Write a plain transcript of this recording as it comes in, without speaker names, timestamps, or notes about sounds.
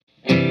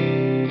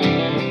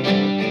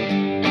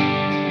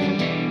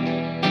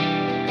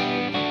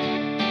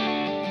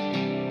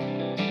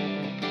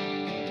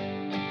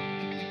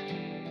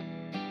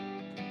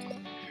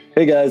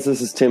Hey guys, this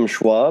is Tim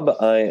Schwab.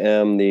 I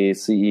am the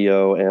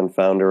CEO and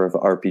founder of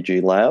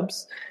RPG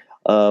Labs.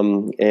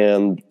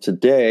 And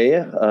today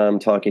I'm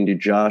talking to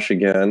Josh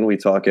again. We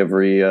talk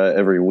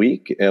every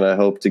week, and I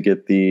hope to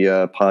get the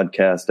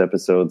podcast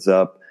episodes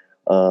up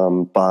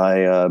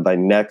by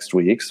next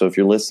week. So if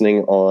you're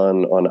listening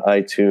on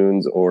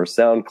iTunes or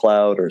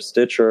SoundCloud or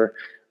Stitcher,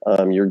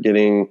 you're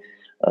getting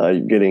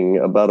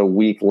about a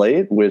week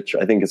late, which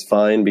I think is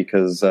fine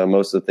because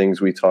most of the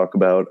things we talk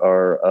about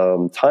are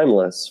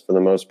timeless for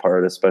the most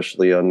part,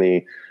 especially on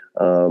the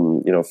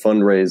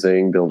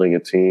fundraising, building a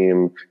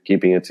team,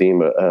 keeping a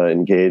team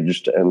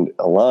engaged and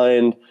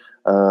aligned,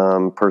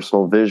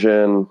 personal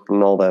vision,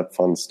 and all that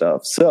fun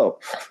stuff. So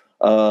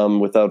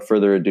without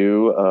further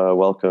ado,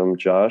 welcome,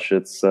 Josh.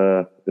 It's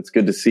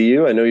good to see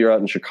you. I know you're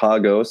out in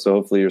Chicago, so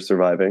hopefully you're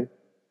surviving.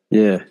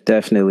 Yeah,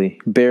 definitely.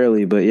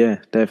 Barely, but yeah,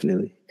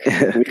 definitely.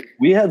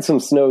 we had some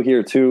snow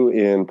here too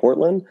in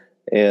Portland,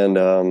 and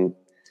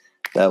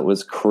that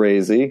was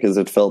crazy because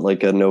it felt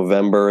like a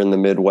November in the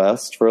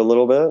Midwest for a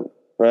little bit,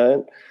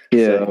 right?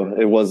 Yeah. So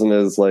it wasn't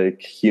as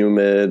like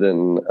humid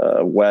and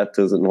wet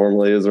as it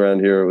normally is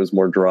around here. It was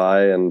more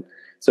dry, and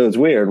so it's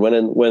weird when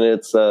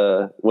it's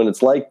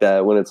like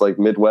that. When it's like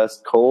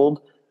Midwest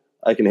cold,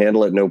 I can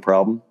handle it no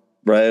problem,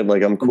 right?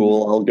 Like I'm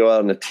cool. I'll go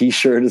out in a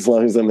t-shirt as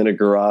long as I'm in a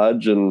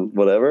garage and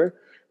whatever.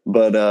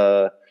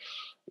 But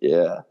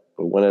yeah.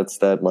 But when it's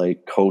that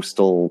like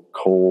coastal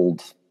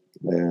cold,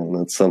 man,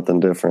 that's something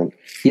different.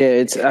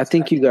 Yeah, I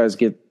think you guys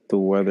get the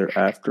weather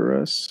after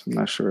us. I'm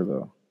not sure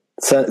though.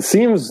 So it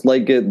seems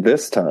like it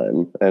this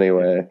time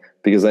anyway,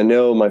 because I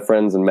know my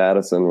friends in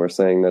Madison were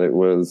saying that it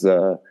was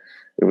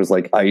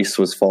like ice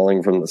was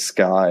falling from the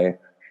sky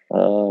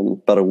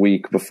about a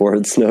week before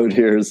it snowed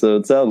here. So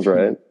it sounds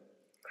right.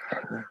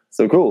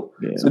 So cool.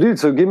 Yeah. So dude,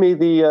 so give me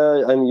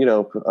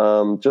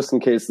the, just in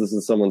case this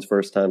is someone's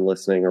first time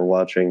listening or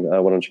watching,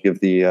 why don't you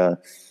give the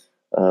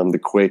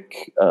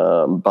quick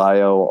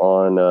bio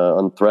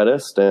on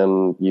Threadist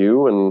and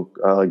you,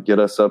 and get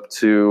us up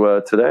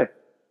to today.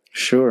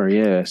 Sure.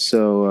 Yeah.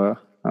 So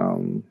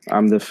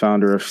I'm the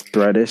founder of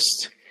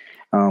Threadist,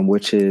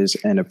 which is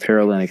an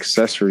apparel and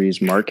accessories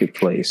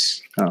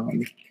marketplace.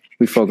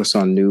 We focus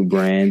on new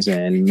brands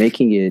and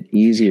making it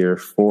easier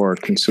for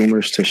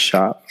consumers to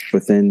shop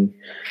within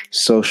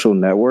social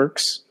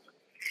networks.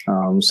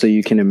 So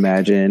you can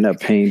imagine a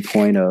pain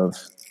point of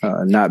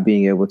not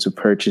being able to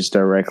purchase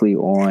directly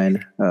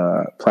on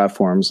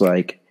platforms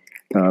like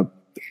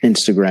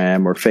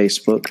Instagram or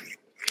Facebook.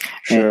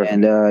 Sure.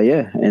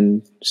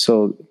 And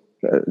so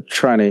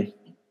trying to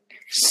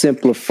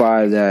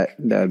simplify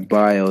that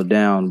bio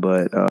down,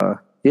 but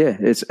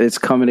it's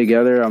coming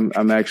together.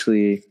 I'm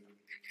actually,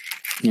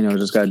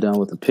 just got done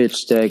with a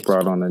pitch deck,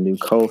 brought on a new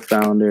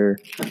co-founder,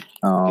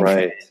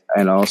 right,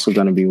 and also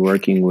going to be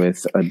working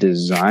with a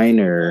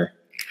designer.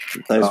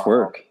 Nice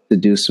work to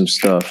do some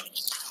stuff.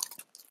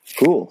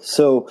 Cool.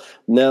 So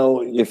now,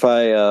 if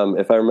I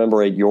remember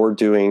right,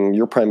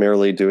 you're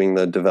primarily doing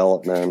the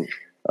development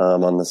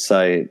on the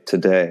site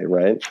today,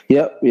 right?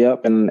 Yep.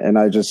 And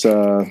I just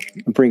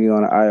bringing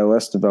on an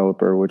iOS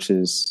developer, which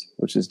is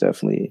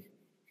definitely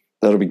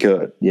that'll be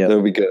good. Yeah,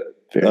 that'll be good.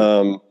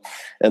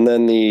 And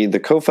then the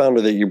co-founder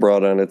that you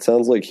brought on, it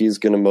sounds like he's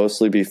going to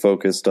mostly be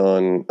focused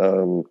on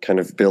kind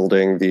of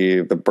building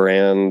the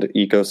brand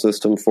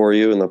ecosystem for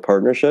you and the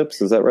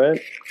partnerships. Is that right?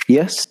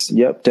 Yes.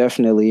 Yep,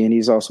 definitely. And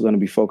he's also going to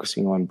be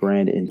focusing on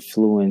brand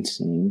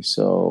influencing.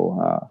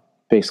 So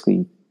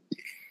basically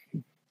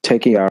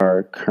taking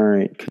our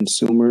current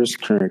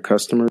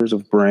customers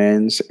of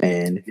brands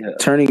and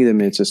turning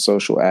them into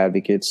social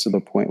advocates to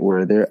the point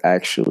where they're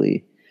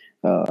actually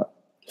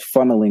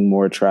funneling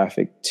more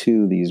traffic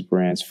to these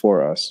brands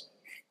for us.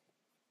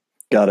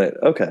 Got it.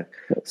 Okay.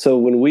 So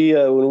when we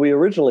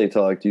originally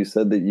talked, you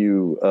said that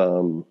you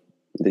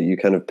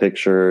kind of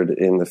pictured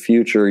in the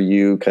future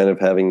you kind of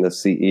having the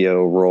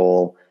CEO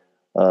role,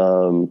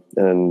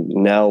 and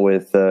now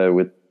with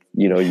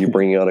you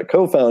bringing on a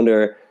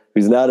co-founder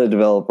who's not a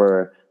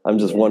developer. I'm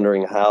just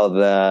wondering how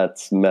that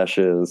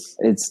meshes.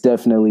 It's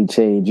definitely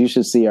changed. You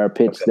should see our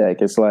pitch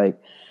deck. It's like,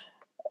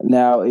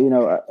 now, and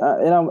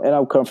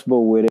I'm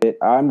comfortable with it.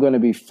 I'm going to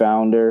be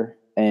founder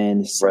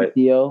and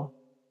CEO. Right.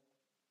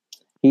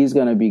 He's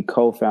going to be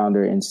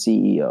co-founder and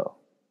CEO.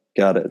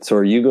 Got it. So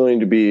are you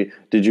going to be,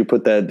 did you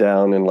put that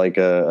down in like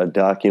a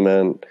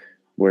document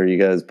where you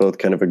guys both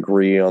kind of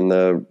agree on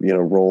the,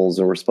 roles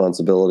and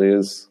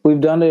responsibilities?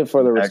 We've done it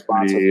for the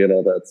responsibilities and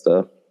all that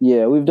stuff.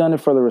 Yeah, we've done it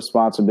for the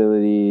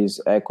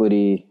responsibilities,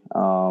 equity,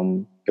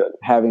 having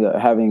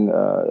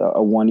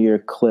a 1-year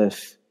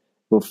cliff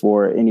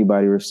before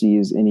anybody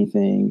receives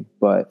anything.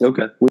 But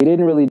we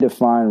didn't really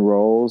define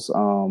roles.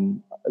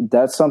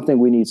 That's something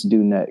we need to do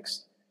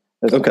next.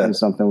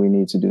 Something we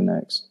need to do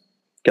next.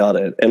 Got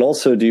it. And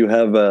also, do you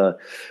have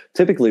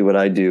typically what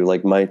I do,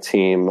 like my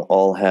team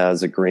all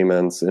has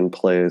agreements in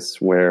place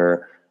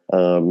where,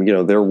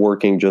 they're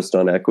working just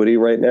on equity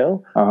right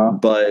now,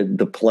 but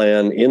the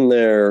plan in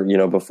there,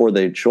 before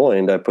they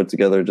joined, I put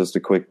together just a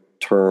quick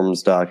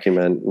terms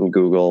document in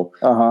Google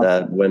Uh-huh.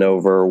 that went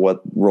over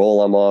what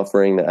role I'm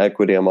offering, the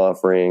equity I'm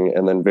offering,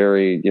 and then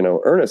very,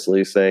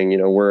 earnestly saying,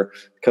 the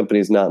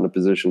company's not in a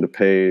position to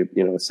pay,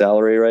 a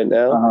salary right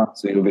now. Uh-huh.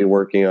 So you'll be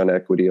working on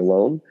equity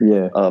alone.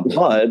 Yeah.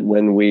 But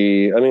when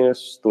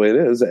it's just the way it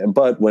is.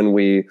 But when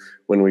we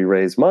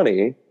raise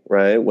money,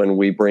 right, when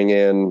we bring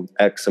in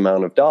X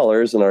amount of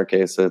dollars, in our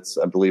case, it's,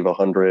 I believe,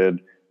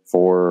 100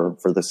 for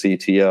the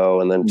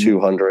CTO, and then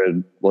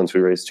 200, once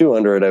we raise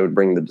 200, I would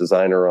bring the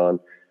designer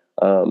on.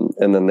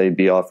 And then they'd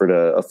be offered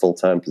a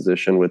full-time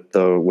position with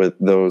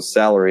those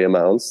salary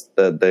amounts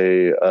that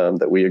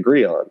that we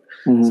agree on.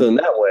 Mm-hmm. So in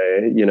that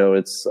way,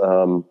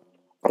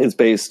 it's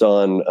based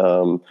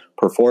on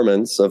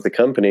performance of the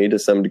company to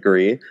some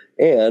degree,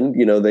 and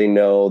they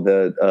know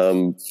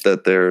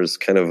that there's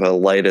kind of a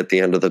light at the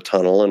end of the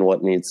tunnel and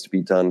what needs to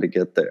be done to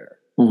get there,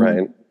 mm-hmm.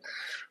 right?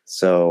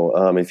 So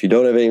if you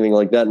don't have anything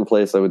like that in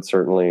place, I would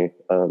certainly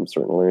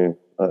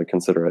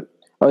consider it.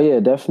 Oh yeah,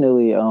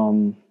 definitely.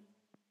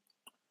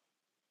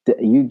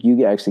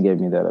 You actually gave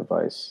me that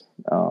advice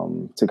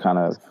to kind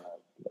of.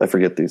 I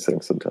forget these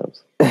things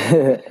sometimes.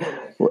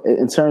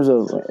 In terms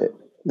of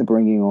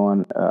bringing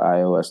on an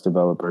iOS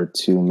developer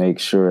to make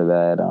sure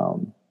that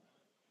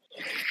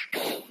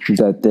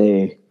that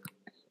they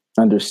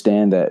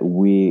understand that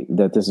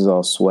this is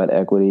all sweat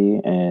equity,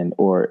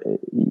 or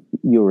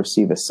you'll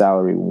receive a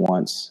salary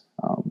once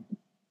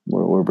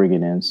we're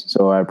bringing in.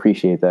 So I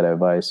appreciate that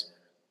advice.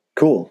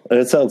 Cool. And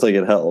it sounds like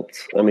it helped.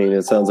 I mean,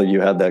 it sounds like you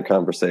had that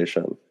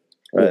conversation,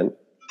 right?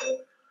 Yeah.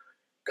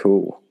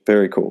 Cool.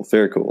 Very cool.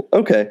 Very cool.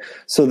 Okay.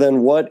 So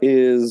then what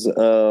is,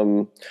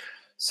 are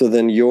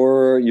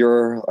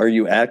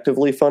you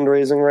actively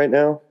fundraising right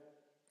now?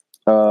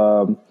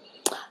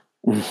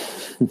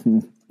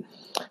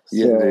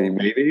 Yeah,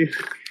 maybe.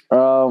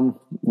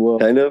 Well,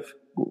 kind of.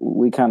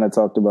 We kind of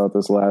talked about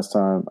this last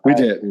time. We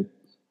did.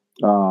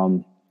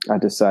 I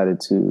decided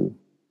to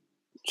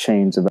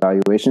change the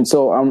valuation.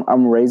 So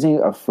I'm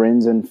raising a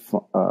friends and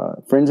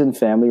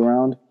family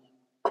round,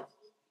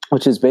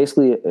 which is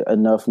basically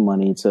enough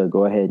money to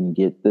go ahead and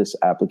get this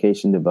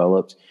application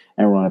developed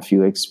and run a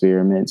few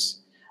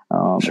experiments.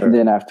 Sure. And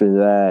then after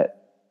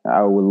that,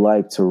 I would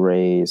like to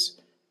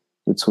raise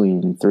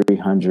between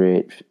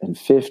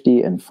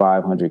 350 and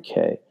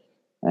 500K.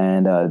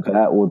 And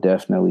that will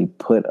definitely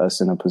put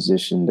us in a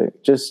position to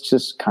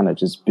just kind of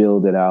just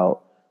build it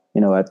out.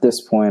 At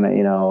this point,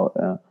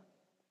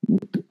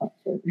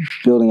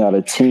 building out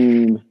a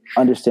team,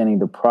 understanding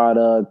the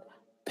product,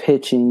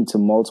 pitching to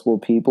multiple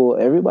people.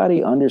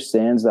 Everybody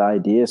understands the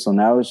idea. So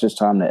now it's just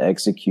time to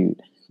execute.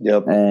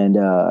 Yep. And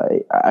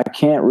I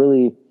can't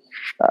really,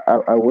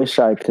 I wish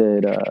I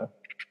could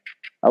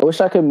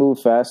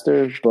move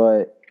faster,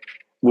 but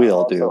we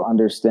all do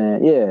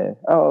understand. Yeah.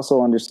 I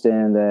also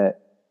understand that,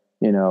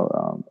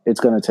 it's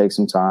going to take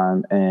some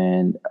time,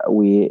 and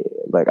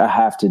I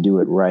have to do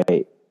it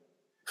right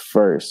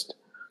first.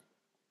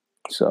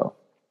 So,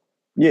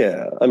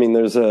 yeah, I mean,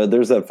 there's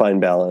that fine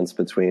balance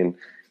between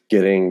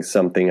getting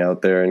something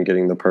out there and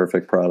getting the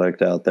perfect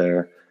product out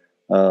there.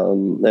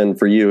 And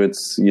for you,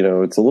 it's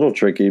a little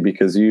tricky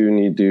because you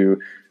need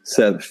to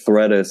set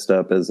Threadist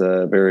up as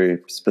a very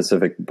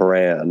specific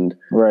brand,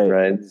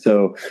 right?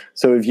 So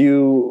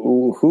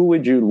who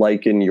would you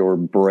liken your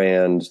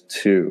brand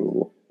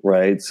to?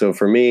 Right. So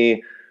for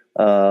me,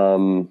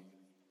 in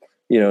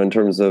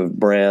terms of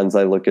brands,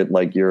 I look at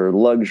like your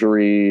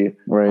luxury,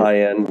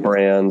 high-end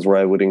brands, where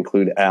I would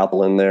include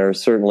Apple in there,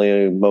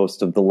 certainly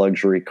most of the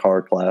luxury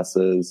car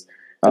classes.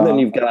 And then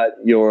you've got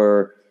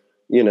your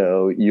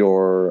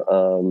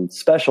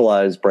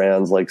specialized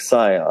brands like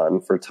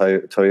Scion for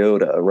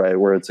Toyota, right?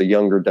 Where it's a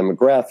younger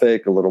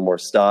demographic, a little more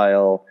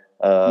style,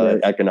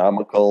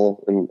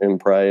 economical in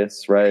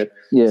price, right?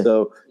 Yeah.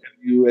 So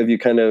have you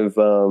kind of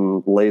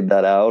laid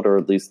that out, or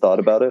at least thought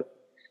about it?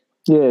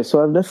 Yeah,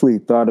 so I've definitely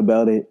thought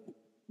about it.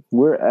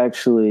 We're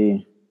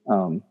actually,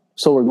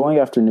 so we're going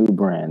after new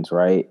brands,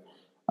 right?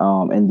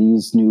 And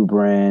these new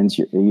brands,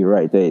 you're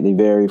right, they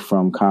vary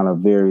from kind of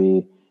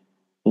very,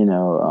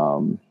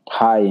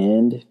 high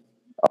end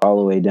all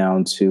the way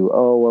down to,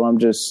 I'm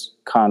just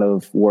kind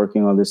of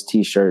working on this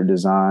t-shirt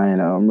design.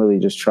 I'm really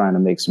just trying to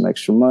make some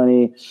extra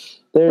money.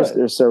 There's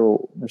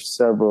several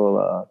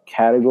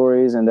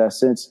categories in that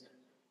sense.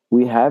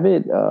 We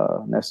haven't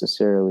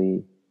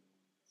necessarily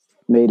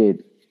made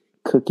it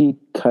cookie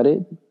cut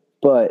it,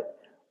 but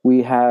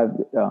we have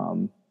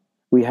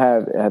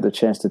had the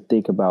chance to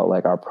think about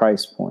like our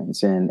price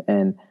points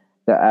and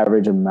the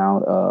average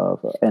amount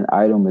of an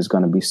item is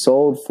going to be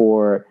sold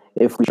for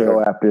if we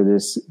go after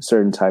this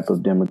certain type of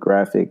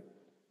demographic.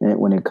 And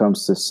when it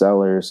comes to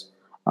sellers,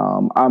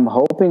 I'm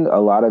hoping a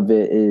lot of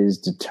it is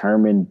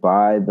determined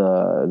by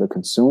the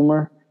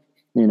consumer,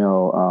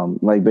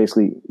 like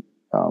basically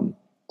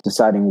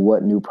deciding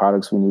what new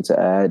products we need to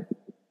add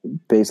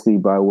basically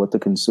by what the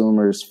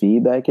consumer's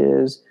feedback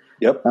is.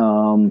 Yep.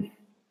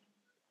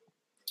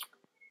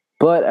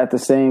 But at the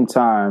same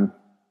time,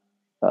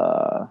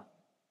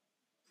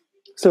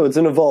 So it's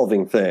an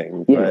evolving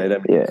thing, right? I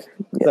mean,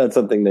 that's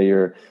something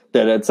that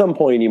at some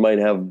point you might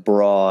have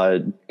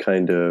broad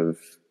kind of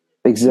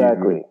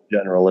exactly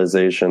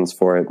generalizations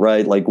for it,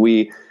 right? I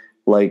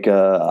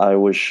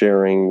was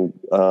sharing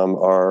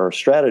our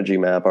strategy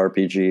map,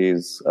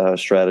 RPG's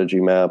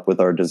strategy map with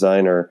our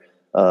designer,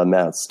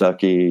 Matt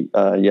Stuckey,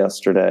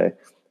 yesterday.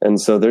 And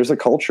so there's a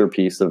culture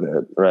piece of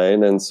it, right?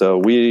 And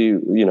so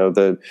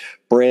the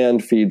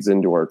brand feeds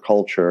into our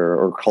culture,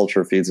 or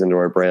culture feeds into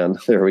our brand.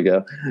 There we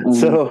go.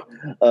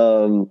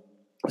 Mm-hmm.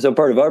 So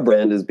part of our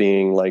brand is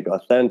being like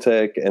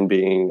authentic and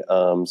being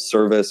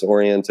service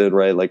oriented,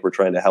 right? Like we're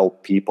trying to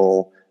help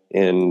people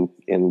in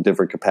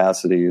different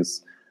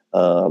capacities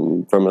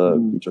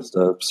from just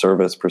a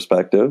service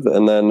perspective.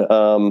 And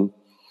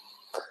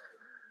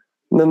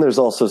then there's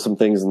also some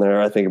things in there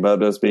I think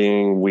about as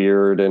being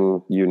weird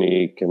and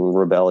unique and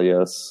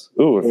rebellious.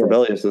 Ooh, if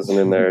rebellious isn't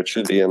in there, it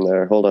should be in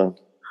there. Hold on.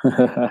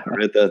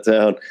 Write that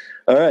down.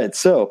 All right.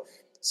 So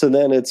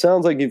then it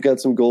sounds like you've got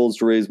some goals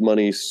to raise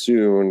money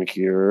soon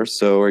here.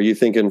 So are you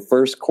thinking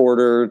first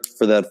quarter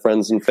for that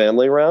friends and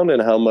family round,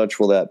 and how much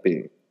will that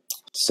be?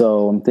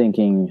 So I'm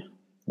thinking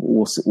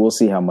we'll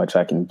see how much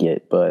I can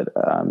get, but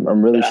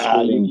I'm really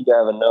shooting. You need to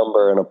have a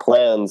number and a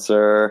plan,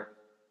 sir.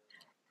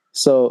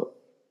 So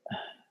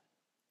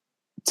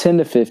 10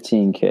 to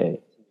 15K.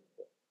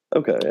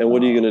 Okay. And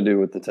what are you going to do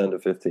with the 10 to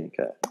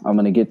 15K? I'm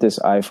going to get this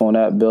iPhone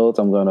app built.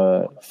 I'm going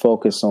to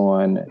focus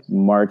on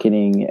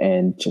marketing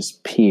and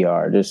just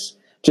PR, just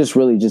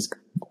really just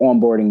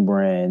onboarding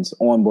brands,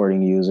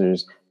 onboarding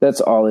users.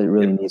 That's all it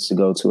really needs to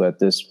go to at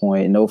this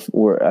point.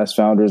 As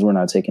founders, we're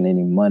not taking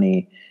any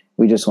money.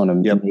 We just want to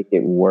make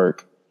it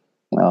work.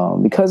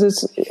 Because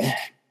it's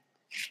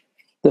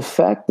the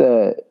fact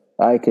that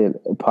I could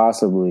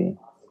possibly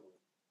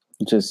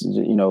just,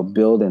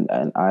 build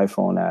an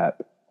iPhone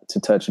app to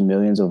touch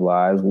millions of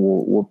lives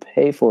will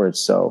pay for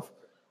itself.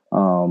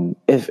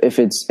 If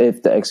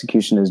the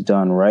execution is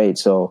done right.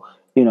 So,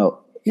 and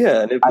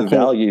if the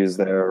value is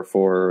there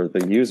for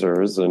the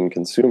users and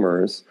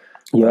consumers.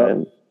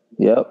 Yep.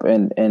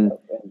 And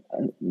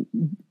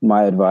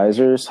my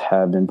advisors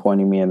have been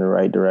pointing me in the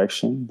right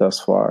direction thus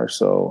far.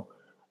 So,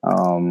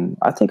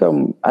 I think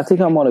I'm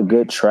on a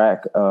good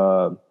track.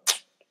 I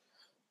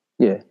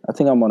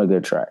think I'm on a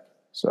good track.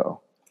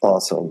 So.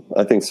 Awesome.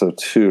 I think so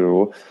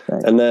too.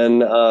 Thanks. And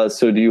then,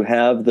 so do you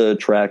have the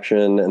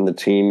traction and the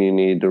team you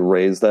need to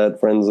raise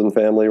that friends and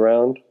family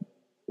round?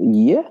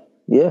 Yeah.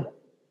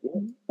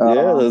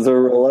 Those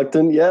are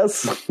reluctant. Yes.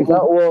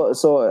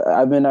 So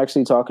I've been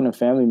actually talking to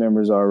family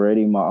members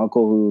already. My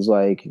uncle, who's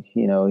like,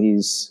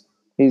 he's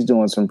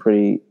doing some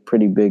pretty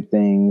big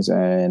things,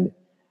 and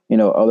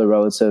other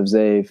relatives,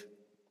 they've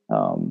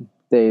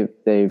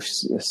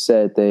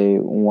said they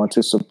want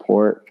to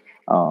support.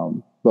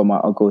 But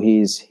my uncle,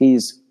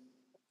 he's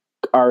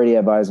already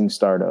advising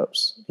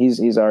startups.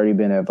 He's already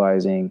been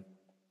advising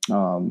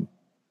some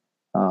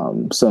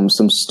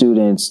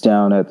students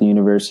down at the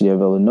University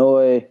of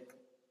Illinois.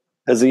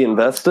 Has he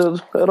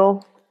invested at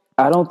all?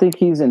 I don't think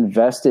he's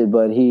invested,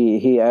 but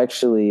he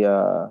actually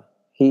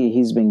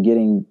he's been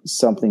getting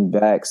something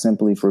back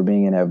simply for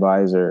being an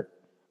advisor.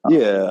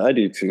 I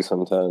do too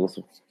sometimes.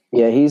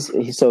 Yeah, he's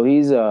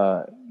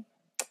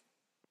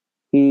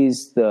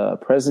the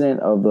president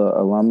of the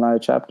alumni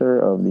chapter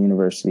of the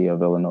University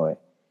of Illinois.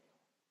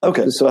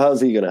 Okay, so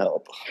how's he going to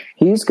help?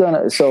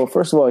 So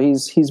first of all,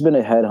 he's been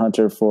a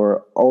headhunter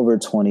for over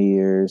 20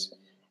 years,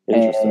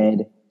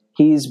 and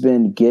he's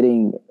been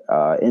getting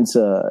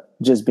into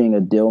just being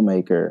a deal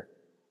maker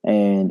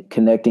and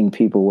connecting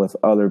people with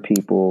other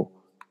people.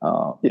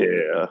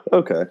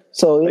 Okay.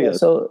 So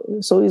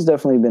he's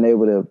definitely been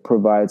able to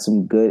provide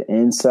some good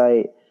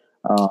insight.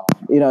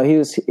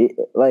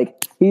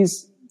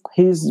 He's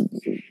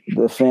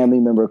the family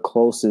member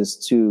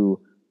closest to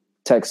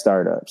tech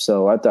startups.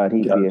 So I thought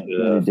he'd be a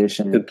good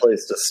addition. Good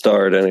place to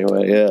start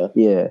anyway.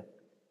 Yeah.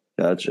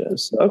 Gotcha.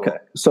 Okay.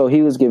 So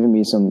he was giving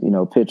me some,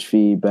 pitch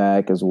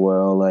feedback as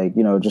well. Like,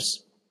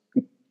 just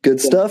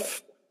good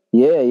stuff.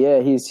 Yeah.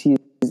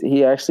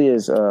 He actually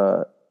is,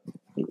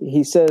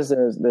 he says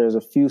there's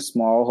a few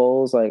small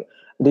holes. Like,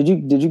 did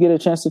you get a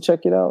chance to check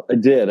it out? I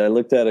did. I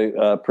looked at it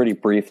pretty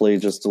briefly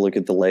just to look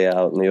at the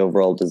layout and the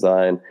overall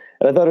design.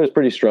 And I thought it was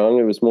pretty strong.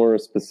 It was more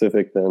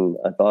specific than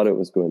I thought it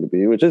was going to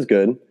be, which is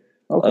good.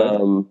 Okay,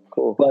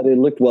 cool. But it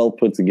looked well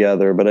put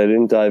together, but I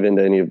didn't dive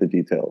into any of the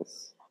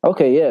details.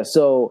 Okay, yeah.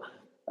 So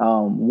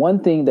one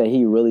thing that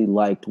he really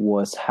liked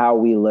was how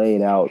we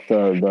laid out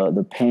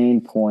the pain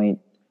point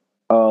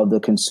of the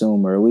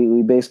consumer.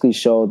 We basically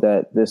showed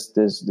that this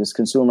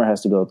consumer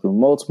has to go through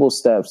multiple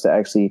steps to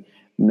actually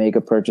make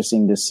a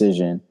purchasing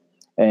decision.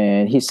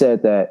 And he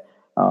said that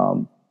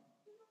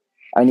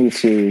I need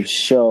to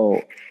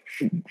show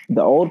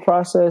the old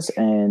process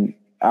and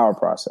our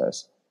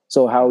process.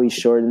 So how we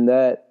shortened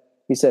that,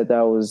 he said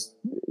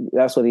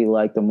that's what he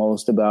liked the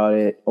most about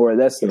it, or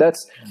that's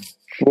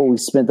what we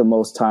spent the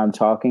most time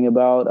talking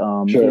about.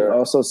 He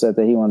also said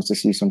that he wants to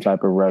see some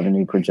type of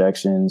revenue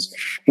projections,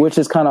 which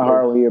is kind of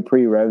hard when you're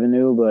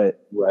pre-revenue,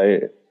 but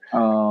right.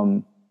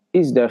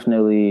 He's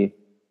definitely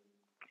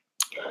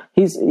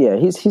he's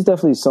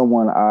definitely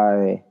someone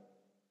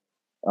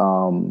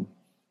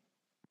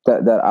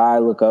that I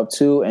look up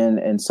to,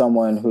 and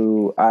someone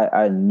who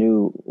I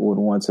knew would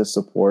want to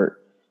support.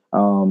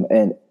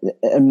 And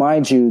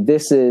mind you,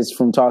 this is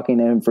from talking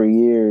to him for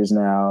years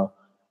now,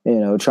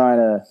 trying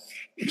to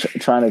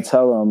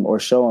tell him or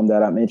show him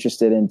that I'm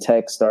interested in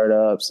tech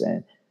startups,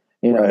 and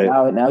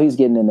right. now he's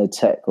getting into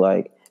tech,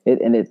 like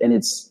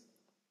it's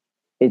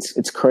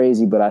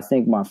crazy, but I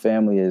think my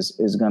family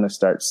is going to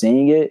start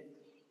seeing it.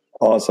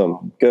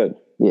 Awesome. Good.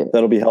 Yeah.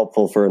 That'll be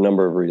helpful for a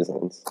number of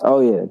reasons.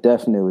 Oh yeah,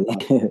 definitely.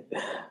 So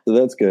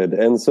that's good.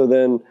 And so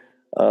then,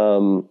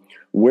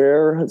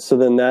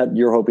 that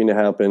you're hoping to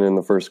happen in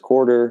the first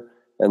quarter,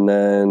 and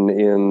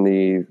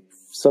then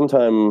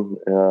sometime,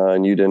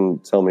 and you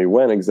didn't tell me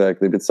when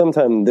exactly, but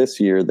sometime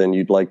this year, then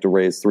you'd like to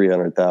raise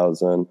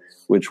 300,000,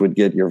 which would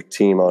get your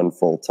team on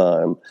full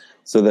time.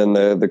 So then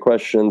the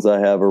questions I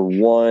have are,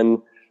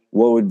 one,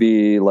 what would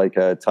be like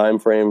a time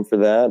frame for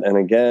that? And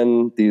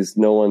again,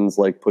 no one's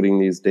like putting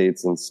these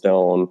dates in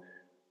stone,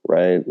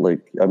 right?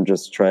 Like, I'm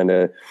just trying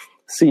to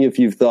see if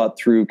you've thought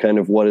through kind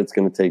of what it's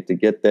going to take to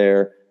get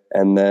there.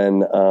 And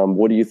then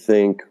what do you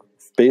think,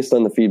 based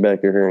on the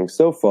feedback you're hearing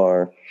so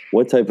far,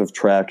 what type of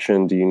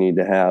traction do you need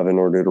to have in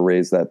order to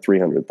raise that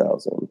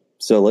 300,000?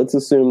 So let's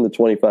assume the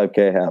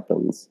 25K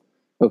happens.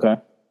 Okay.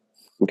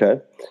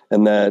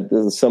 And that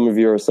some of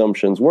your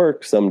assumptions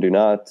work, some do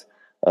not.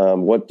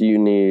 What do you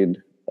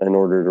need in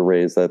order to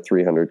raise that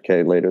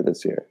 300K later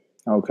this year?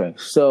 Okay.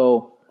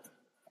 So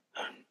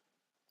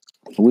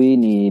we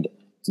need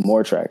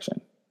more traction.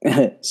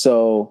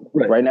 So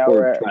right now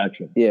we're at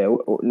traction. Yeah.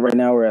 Right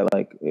now we're at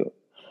like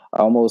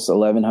almost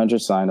 1,100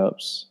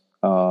 signups.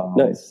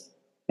 Nice.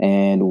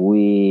 And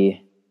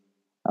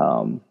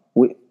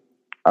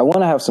I want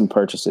to have some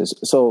purchases.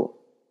 So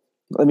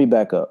let me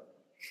back up.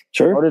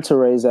 Sure. In order to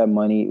raise that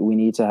money, we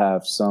need to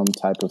have some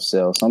type of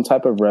sale, some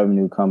type of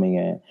revenue coming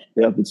in.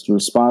 Yep. If it's through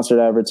sponsored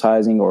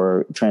advertising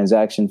or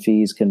transaction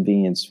fees,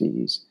 convenience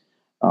fees.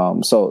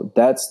 So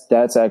that's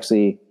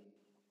the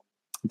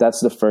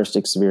first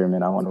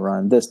experiment I want to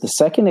run. The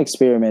second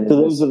experiment is...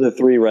 So those are the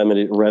three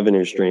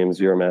revenue streams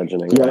you're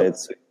imagining, yep. Right?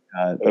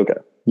 Okay.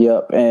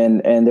 Yep.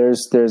 And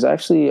there's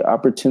actually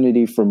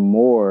opportunity for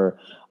more,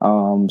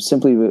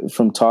 simply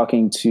from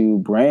talking to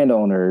brand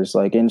owners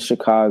like in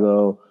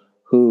Chicago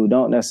who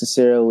don't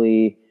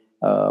necessarily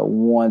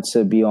want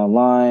to be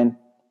online.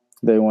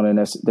 They want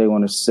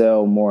to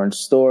sell more in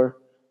store.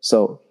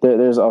 So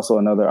there's also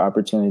another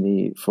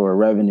opportunity for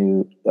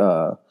revenue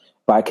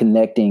by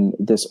connecting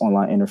this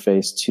online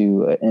interface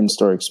to an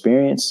in-store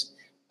experience.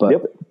 But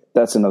yep.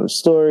 That's another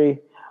story.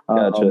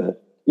 Gotcha.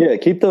 Yeah,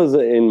 keep those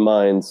in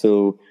mind.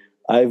 So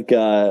I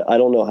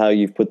don't know how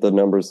you've put the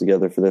numbers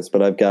together for this,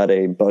 but I've got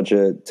a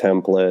budget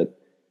template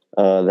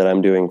that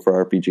I'm doing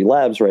for RPG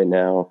Labs right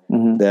now,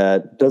 mm-hmm.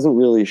 that doesn't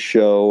really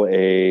show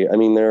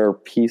there are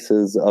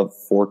pieces of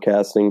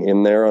forecasting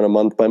in there on a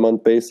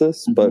month-by-month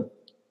basis, mm-hmm. but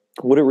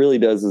what it really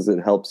does is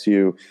it helps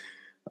you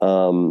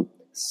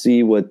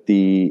see what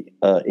the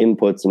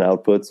inputs and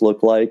outputs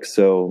look like.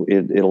 So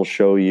it'll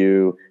show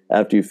you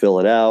after you fill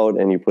it out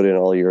and you put in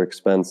all your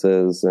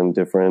expenses and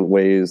different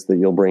ways that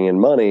you'll bring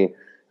in money.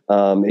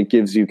 It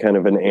gives you kind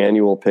of an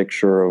annual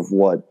picture of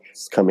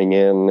what's coming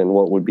in and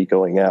what would be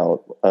going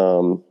out.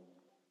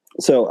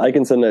 So I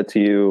can send that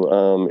to you.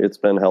 It's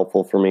been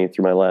helpful for me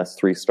through my last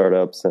 3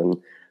 startups, and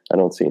I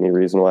don't see any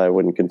reason why I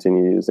wouldn't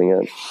continue using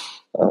it.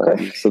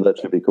 Okay. So that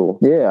should be cool.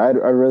 Yeah, I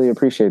really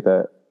appreciate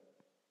that.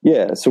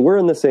 Yeah, so we're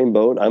in the same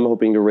boat. I'm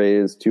hoping to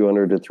raise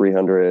 200 to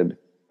 300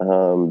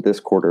 this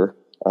quarter,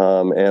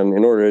 and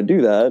in order to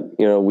do that,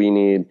 we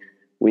need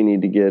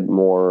to get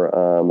more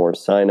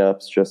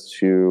signups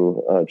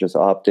just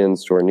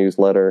opt-ins to our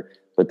newsletter.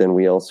 But then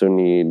we also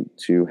need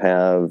to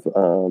have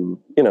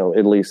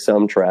at least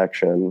some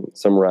traction,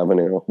 some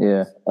revenue,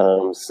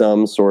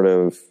 some sort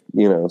of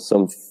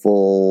some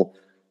full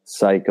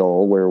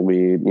cycle where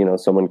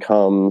someone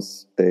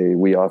comes,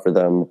 we offer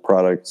them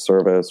product,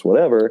 service,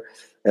 whatever,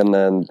 and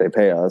then they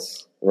pay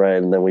us, right?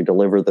 And then we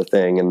deliver the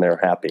thing and they're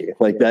happy.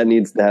 Like that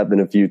needs to happen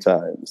a few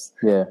times.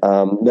 Yeah.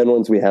 Then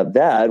once we have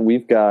that,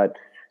 we've got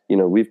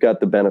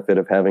the benefit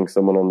of having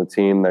someone on the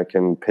team that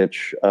can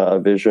pitch a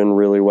vision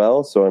really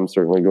well. So I'm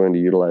certainly going to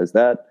utilize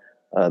that.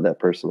 That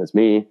person is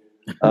me.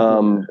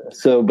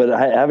 But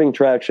having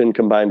traction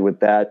combined with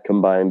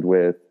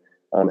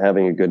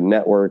having a good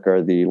network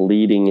are the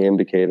leading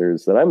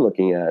indicators that I'm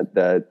looking at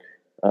that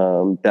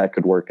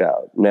could work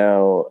out.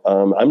 Now,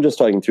 I'm just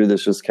talking through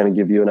this just kind of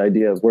give you an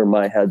idea of where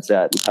my head's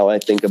at and how I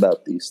think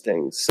about these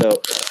things. So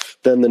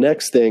then the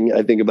next thing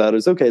I think about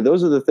is, okay,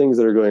 those are the things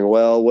that are going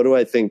well. What do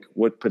I think,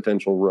 what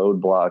potential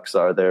roadblocks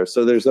are there?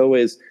 So there's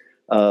always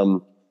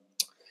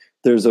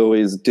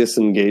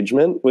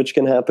disengagement, which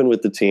can happen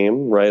with the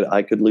team, right?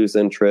 I could lose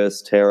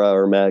interest. Tara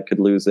or Matt could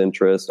lose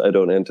interest. I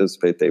don't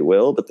anticipate they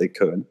will, but they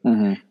could.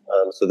 Mm-hmm.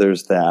 So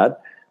there's that.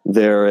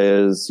 There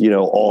is,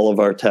 all of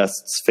our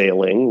tests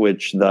failing,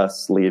 which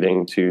thus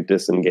leading to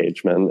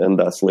disengagement and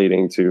thus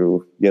leading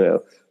to,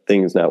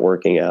 things not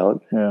working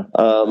out. Yeah.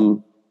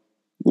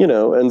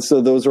 and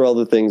so those are all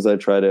the things I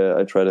try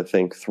to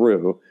think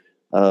through.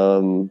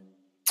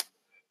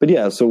 But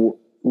yeah, so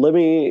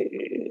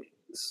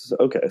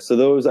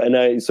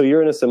so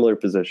you're in a similar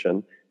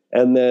position.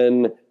 And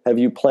then have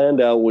you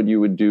planned out what you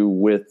would do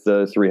with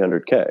the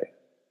 300K?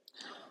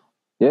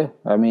 Yeah.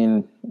 I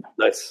mean,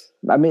 nice.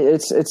 I mean,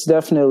 it's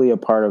definitely a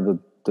part of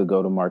the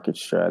go-to-market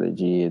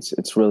strategy.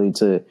 It's really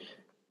to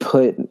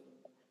put,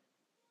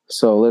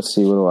 so let's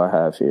see, what do I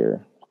have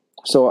here?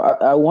 So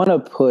I want to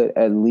put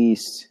at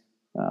least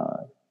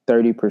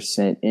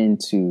 30%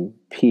 into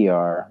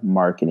PR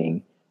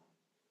marketing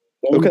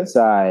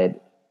inside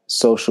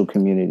social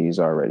communities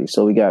already.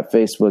 So we got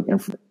Facebook and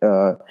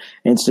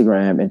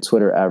Instagram and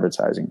Twitter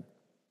advertising.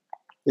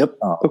 Yep.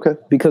 Okay.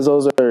 Because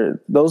those are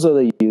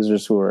the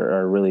users who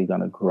are really going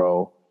to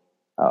grow.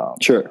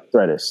 Sure.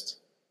 Threadist.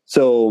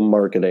 So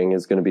marketing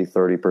is going to be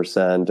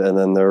 30%, and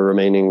then the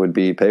remaining would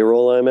be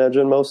payroll, I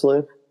imagine,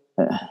 mostly.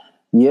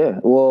 Yeah.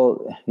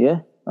 Well,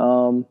 yeah.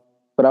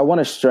 But I want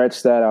to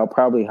stretch that. I'll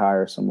probably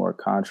hire some more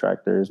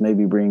contractors,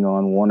 maybe bring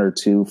on 1 or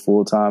 2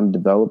 full-time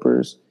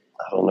developers.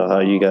 I don't know how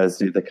you guys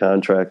do the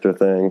contractor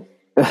thing.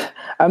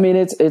 I mean,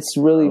 it's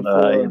really I don't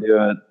know how you do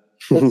it.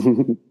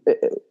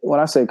 When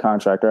I say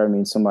contractor, I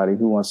mean somebody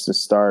who wants to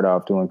start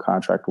off doing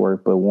contract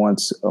work, but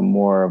wants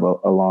more of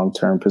a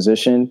long-term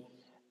position,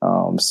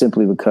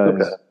 simply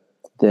because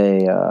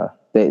they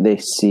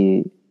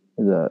see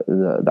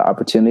the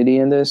opportunity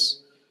in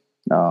this,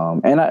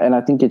 and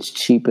I think it's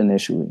cheap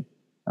initially,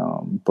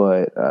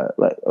 but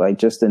like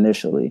just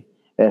initially,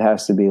 it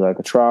has to be like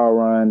a trial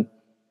run.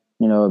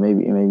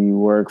 Maybe you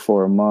work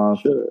for a month.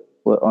 Sure.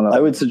 I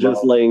would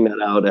suggest laying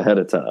that out ahead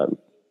of time,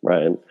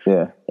 right?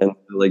 Yeah. And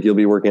like you'll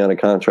be working on a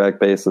contract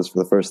basis for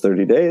the first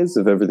 30 days.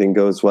 If everything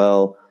goes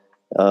well,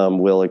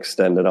 we'll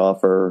extend an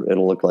offer.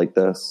 It'll look like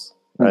this,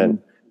 right?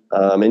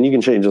 Mm-hmm. And you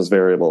can change those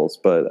variables,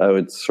 but I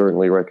would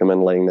certainly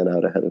recommend laying that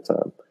out ahead of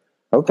time.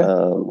 Okay.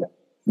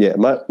 Yeah.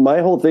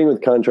 My whole thing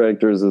with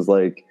contractors is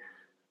like,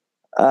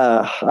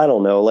 I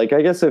don't know. Like,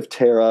 I guess if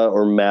Tara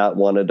or Matt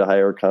wanted to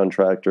hire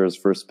contractors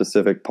for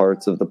specific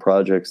parts of the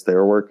projects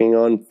they're working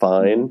on,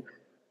 fine.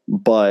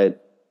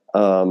 But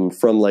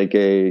from like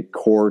a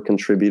core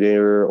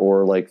contributor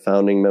or like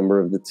founding member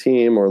of the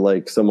team, or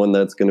like someone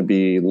that's going to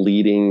be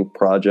leading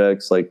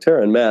projects, like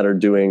Tara and Matt are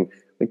doing,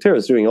 like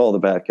Tara's doing all the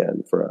back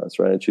end for us,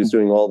 right? She's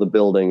doing all the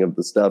building of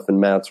the stuff, and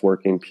Matt's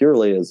working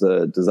purely as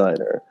a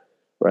designer,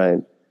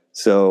 right?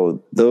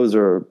 So those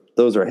are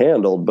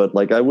handled, but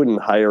like I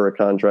wouldn't hire a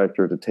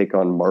contractor to take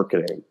on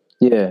marketing.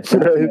 Yeah,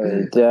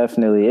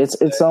 definitely.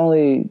 It's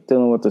only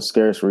dealing with the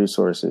scarce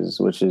resources,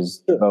 which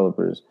is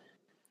developers.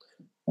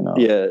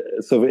 Yeah.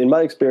 So in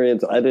my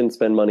experience, I didn't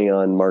spend money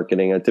on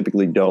marketing. I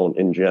typically don't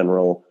in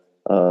general,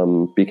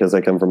 because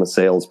I come from a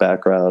sales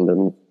background,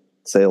 and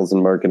sales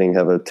and marketing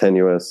have a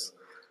tenuous,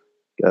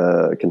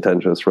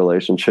 contentious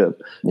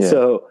relationship. Yeah.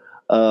 So,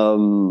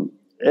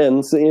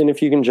 and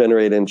if you can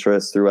generate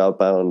interest through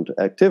outbound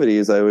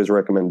activities, I always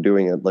recommend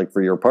doing it. Like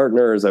for your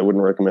partners, I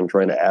wouldn't recommend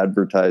trying to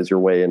advertise your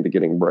way into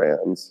getting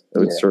brands. I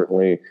would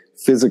certainly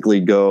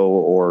physically go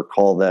or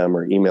call them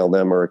or email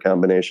them, or a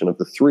combination of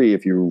the three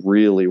if you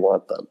really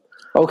want them.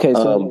 Okay,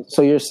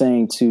 so you're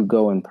saying to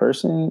go in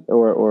person,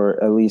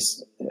 or at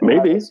least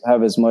maybe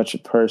have as much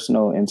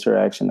personal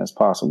interaction as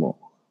possible?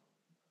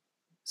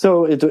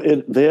 So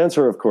the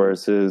answer, of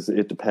course, is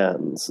it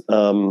depends.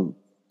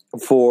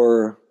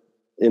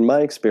 In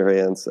my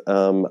experience,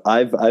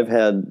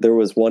 there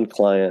was one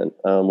client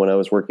when I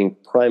was working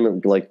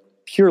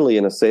purely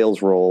in a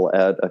sales role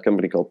at a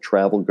company called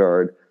Travel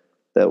Guard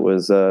that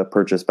was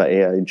purchased by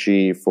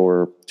AIG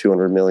for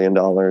 $200 million.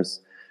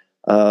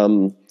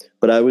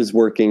 But I was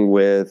working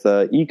with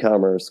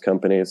e-commerce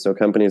companies, so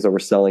companies that were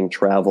selling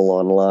travel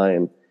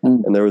online.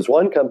 And there was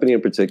one company in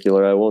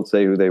particular, I won't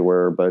say who they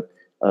were, but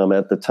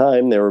at the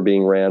time they were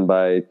being ran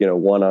by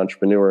one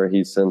entrepreneur.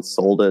 He's since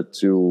sold it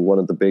to one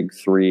of the big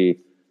 3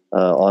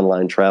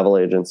 online travel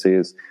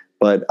agencies.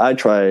 But I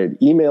tried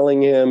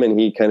emailing him, and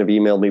he kind of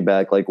emailed me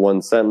back like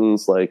one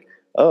sentence, like,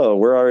 "Oh,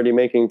 we're already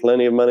making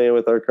plenty of money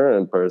with our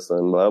current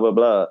person, blah, blah,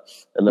 blah."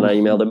 And then I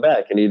emailed him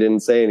back, and he didn't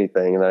say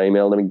anything. And I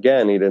emailed him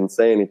again, he didn't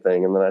say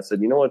anything. And then I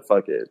said, you know what,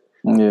 fuck it.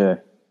 Yeah.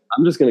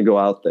 I'm just going to go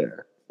out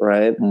there,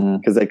 right?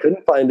 Because I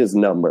couldn't find his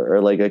number.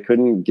 Like I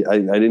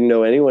didn't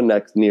know anyone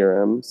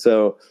near him.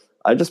 So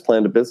I just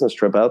planned a business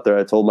trip out there.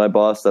 I told my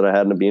boss that I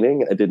had a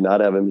meeting. I did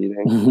not have a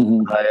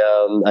meeting.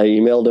 I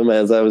emailed him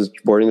as I was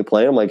boarding the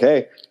plane. I'm like,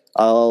 hey,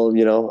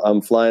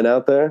 I'm flying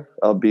out there.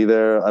 I'll be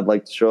there. I'd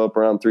like to show up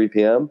around 3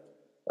 p.m.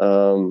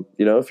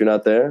 If you're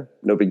not there,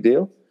 no big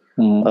deal.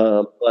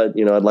 But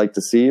I'd like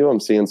to see you.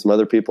 I'm seeing some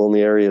other people in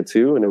the area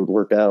too, and it would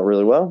work out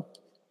really well.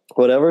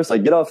 Whatever. So I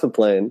get off the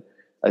plane.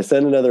 I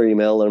send another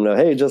email, let him know,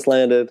 hey, just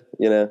landed,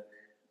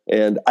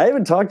 and I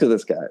haven't talked to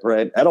this guy,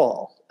 right, at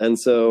all. And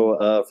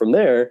so from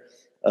there,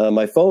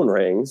 my phone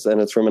rings,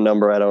 and it's from a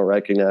number I don't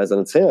recognize,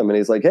 and it's him. And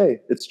he's like, hey,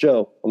 it's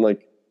Joe. I'm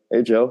like,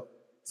 hey, Joe.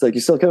 He's like,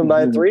 you still coming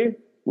by at 3? I'm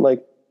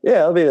like,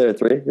 yeah, I'll be there at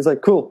 3. He's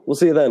like, cool, we'll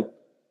see you then.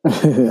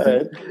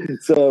 Right.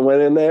 So I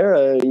went in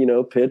there,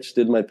 pitched,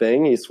 did my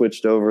thing. He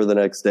switched over the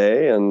next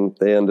day, and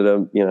they ended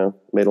up,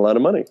 made a lot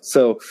of money.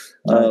 So,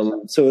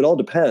 Nice. So it all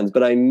depends.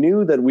 But I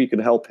knew that we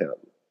could help him,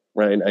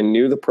 right? I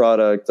knew the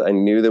product. I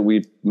knew that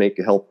we'd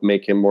help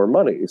make him more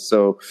money.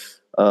 So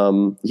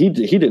he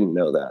didn't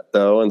know that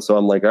though, and so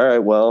I'm like, all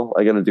right, well,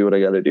 I got to do what I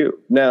got to do.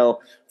 Now,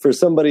 for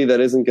somebody that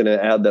isn't going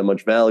to add that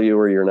much value,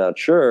 or you're not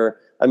sure,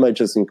 I might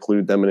just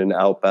include them in an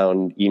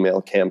outbound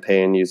email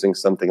campaign using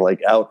something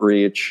like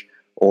Outreach.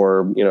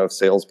 Or, if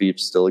Sales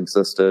Beach still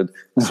existed,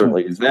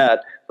 certainly use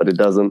that, but it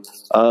doesn't.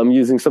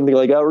 Using something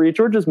like Outreach,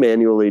 or just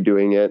manually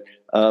doing it.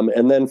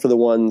 And then for the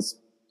ones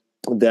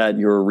that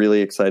you're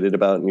really excited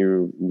about and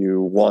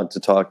you want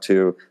to talk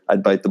to,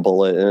 I'd bite the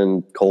bullet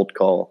and cold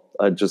call.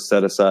 I'd just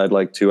set aside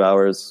like 2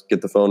 hours,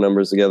 get the phone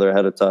numbers together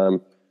ahead of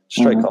time,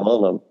 just try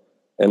calling them.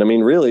 And I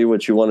mean, really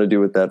what you want to do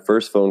with that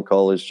first phone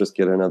call is just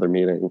get another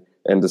meeting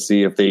and to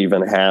see if they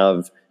even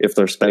if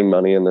they're spending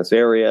money in this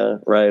area,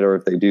 right? Or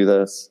if they do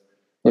this.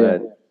 Yeah.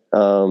 Right.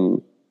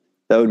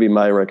 That would be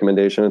my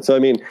recommendation. And so, I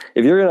mean,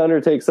 if you're going to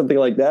undertake something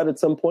like that at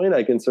some point,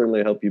 I can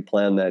certainly help you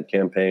plan that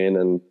campaign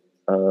and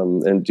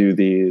do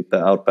the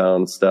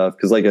outbound stuff.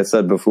 Because like I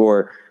said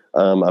before,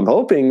 I'm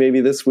hoping maybe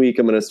this week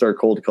I'm going to start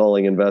cold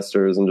calling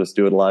investors and just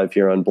do it live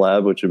here on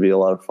Blab, which would be a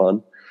lot of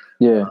fun.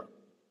 Yeah.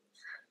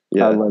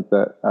 Yeah. I like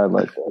that.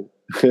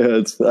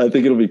 I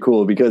think it'll be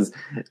cool because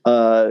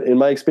in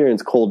my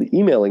experience, cold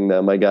emailing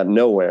them, I got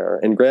nowhere.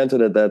 And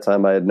granted, at that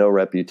time, I had no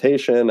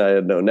reputation. I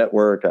had no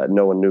network.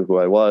 No one knew who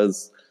I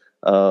was.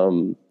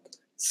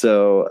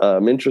 So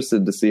I'm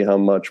interested to see how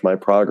much my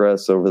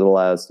progress over the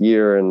last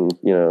year and,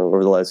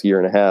 over the last year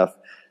and a half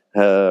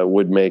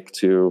would make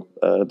to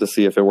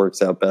see if it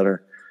works out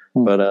better.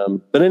 But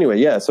anyway,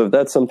 yeah. So if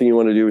that's something you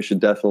want to do, we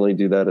should definitely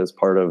do that as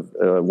part of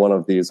one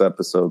of these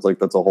episodes. Like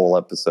that's a whole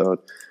episode.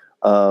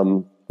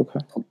 Okay.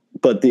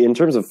 But in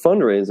terms of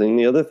fundraising,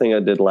 the other thing I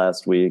did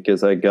last week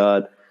is I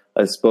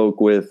spoke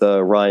with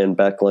Ryan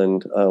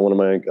Beckland, one of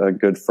my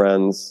good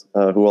friends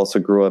who also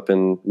grew up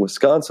in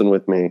Wisconsin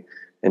with me,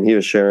 and he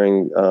was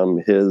sharing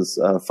his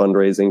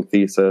fundraising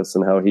thesis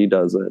and how he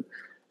does it.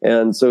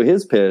 And so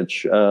his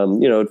pitch,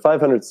 at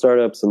 500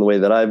 startups and the way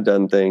that I've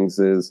done things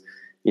is,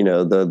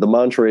 the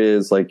mantra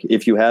is like,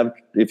 if you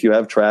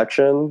have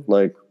traction,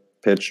 like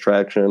pitch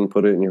traction,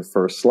 put it in your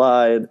first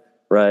slide,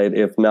 right?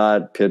 If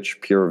not, pitch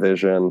pure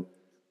vision.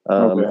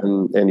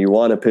 And you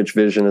want to pitch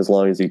vision as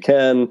long as you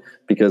can,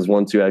 because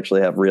once you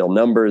actually have real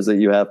numbers that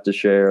you have to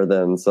share,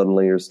 then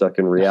suddenly you're stuck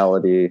in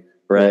reality,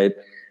 right?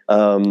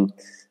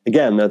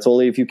 Again, that's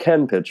only if you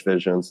can pitch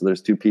vision. So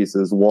there's two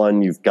pieces.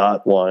 One, you've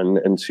got one,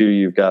 and two,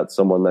 you've got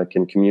someone that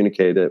can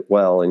communicate it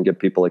well and get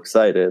people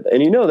excited.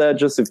 And that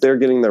just if they're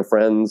getting their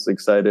friends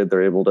excited,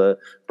 they're able to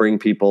bring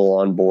people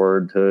on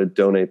board to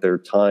donate their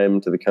time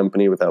to the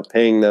company without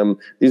paying them.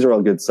 These are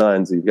all good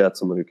signs that you've got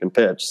someone who can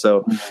pitch.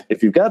 So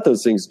if you've got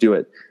those things, do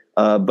it.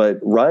 But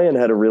Ryan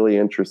had a really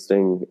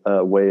interesting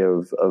way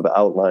of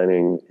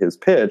outlining his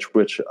pitch,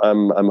 which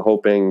I'm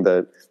hoping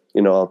that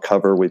I'll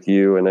cover with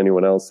you and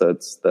anyone else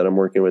that I'm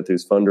working with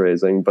who's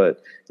fundraising.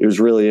 But it was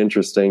really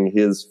interesting.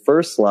 His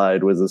first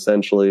slide was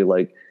essentially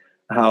like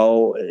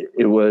how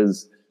it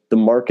was the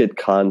market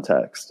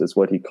context is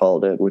what he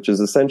called it, which is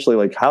essentially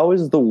like, how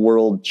is the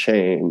world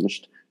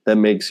changed that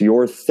makes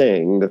your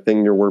thing, the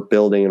thing you're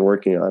building and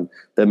working on,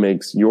 that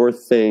makes your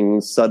thing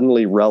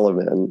suddenly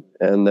relevant,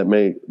 and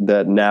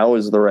that now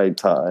is the right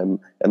time,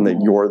 and that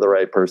you're the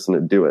right person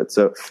to do it.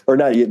 So, or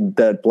not yet,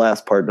 that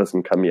last part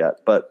doesn't come yet,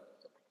 but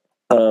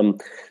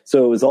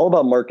so it was all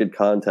about market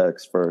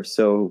context first.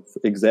 So,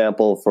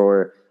 example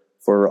for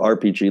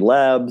RPG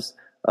Labs,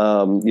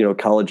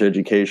 college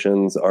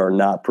educations are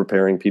not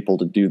preparing people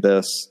to do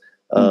this.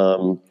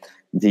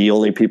 The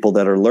only people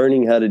that are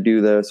learning how to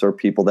do this are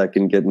people that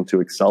can get into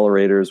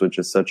accelerators, which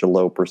is such a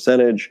low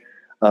percentage,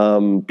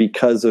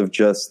 because of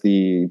just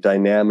the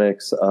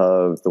dynamics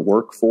of the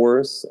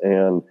workforce.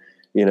 And,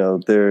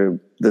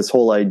 this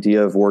whole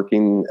idea of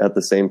working at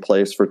the same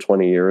place for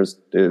 20 years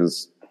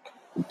has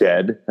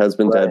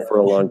been dead for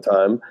a long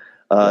time.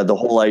 The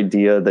whole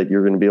idea that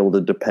you're going to be able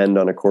to depend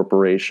on a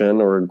corporation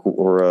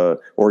or a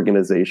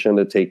organization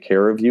to take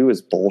care of you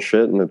is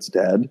bullshit, and it's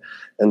dead.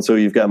 And so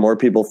you've got more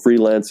people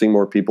freelancing,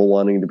 more people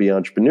wanting to be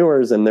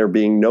entrepreneurs, and there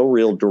being no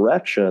real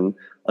direction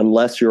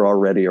unless you're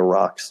already a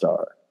rock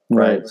star,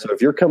 right? So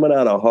if you're coming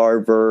out of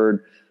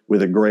Harvard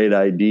with a great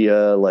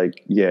idea,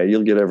 like, yeah,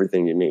 you'll get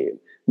everything you need.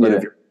 But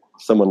if you're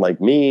someone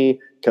like me,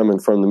 coming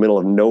from the middle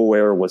of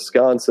nowhere,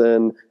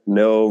 Wisconsin,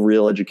 no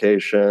real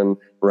education,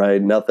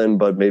 right? Nothing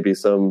but maybe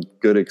some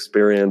good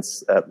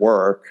experience at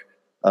work.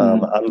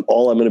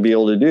 All I'm going to be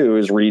able to do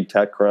is read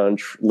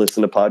TechCrunch,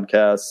 listen to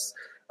podcasts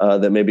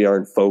that maybe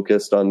aren't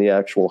focused on the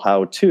actual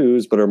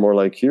how-tos, but are more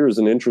like, here's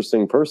an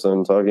interesting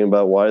person talking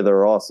about why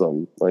they're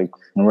awesome. Like,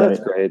 that's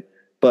great,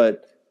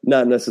 but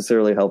not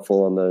necessarily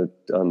helpful on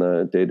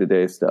the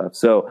day-to-day stuff.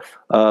 So,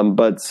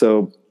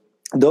 so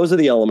those are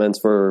the elements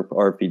for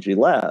RPG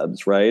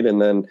Labs, right?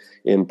 And then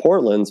in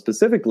Portland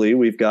specifically,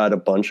 we've got a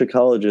bunch of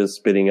colleges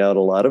spitting out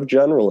a lot of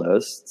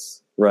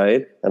generalists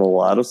right? And a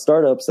lot of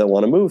startups that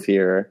want to move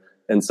here.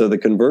 And so the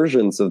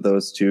convergence of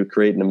those two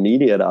create an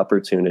immediate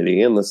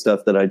opportunity. And the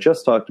stuff that I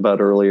just talked about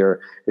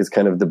earlier is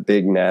kind of the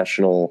big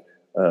national,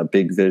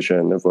 big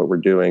vision of what we're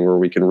doing, where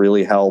we can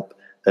really help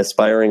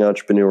aspiring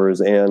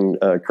entrepreneurs and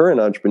current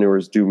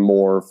entrepreneurs do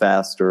more,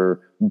 faster,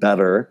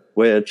 better,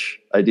 which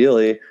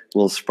ideally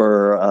will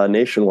spur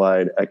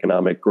nationwide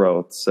economic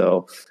growth.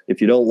 So if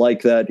you don't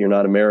like that, you're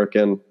not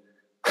American.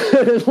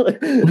 I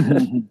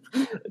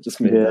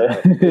just made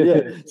that.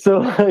 Yeah. So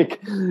like,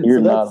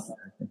 you're not.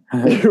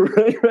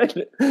 right.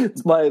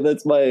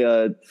 That's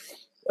my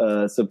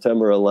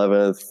September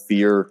 11th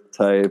fear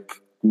type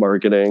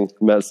marketing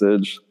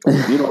message.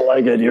 If you don't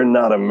like it, you're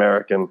not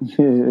American.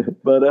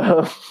 But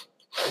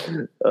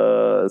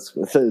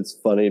it's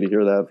funny to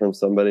hear that from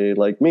somebody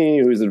like me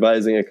who's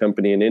advising a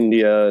company in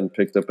India and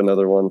picked up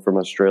another one from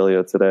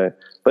Australia today.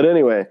 But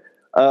anyway,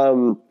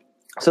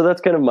 so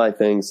that's kind of my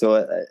thing.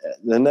 So,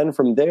 and then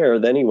from there,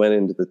 then he went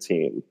into the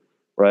team,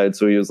 right?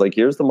 So he was like,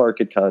 here's the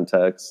market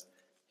context.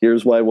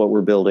 Here's why what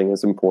we're building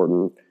is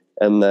important.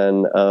 And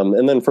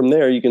then from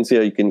there, you can see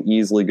how you can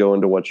easily go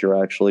into what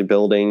you're actually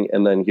building.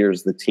 And then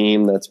here's the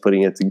team that's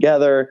putting it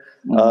together.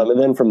 And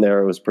then from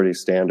there, it was pretty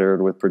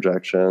standard with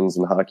projections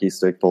and hockey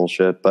stick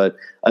bullshit. But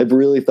I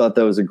really thought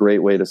that was a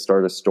great way to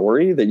start a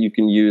story that you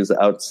can use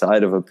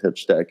outside of a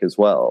pitch deck as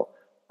well,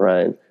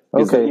 right?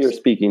 Because then you're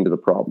speaking to the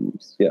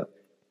problems. Yeah.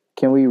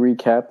 Can we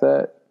recap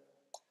that?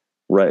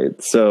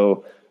 Right.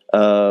 So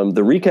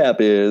the recap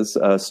is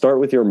start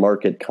with your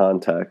market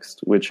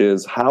context, which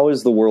is how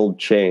has the world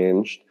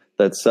changed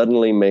that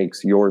suddenly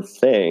makes your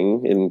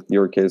thing, in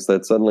your case,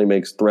 that suddenly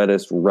makes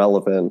Threadist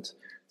relevant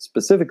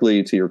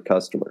specifically to your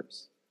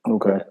customers.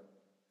 Okay.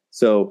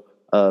 So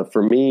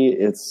for me,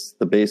 it's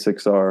the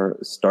basics are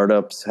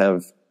startups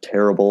have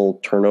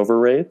terrible turnover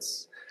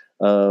rates.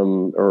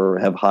 Or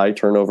have high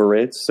turnover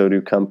rates. So do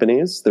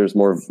companies. There's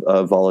more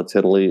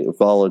volatility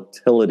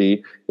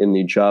in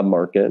the job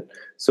market.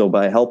 So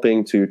by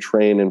helping to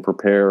train and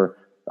prepare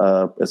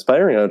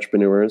aspiring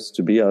entrepreneurs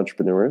to be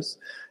entrepreneurs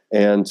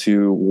and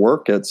to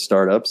work at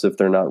startups if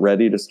they're not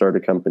ready to start a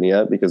company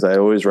yet, because I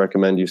always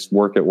recommend you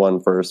work at one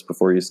first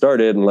before you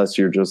start it, unless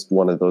you're just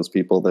one of those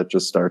people that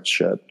just starts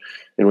shit,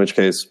 in which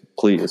case,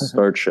 please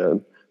start shit.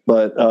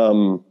 But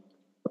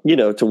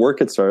to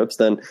work at startups,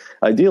 then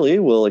ideally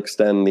we'll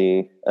extend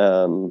the,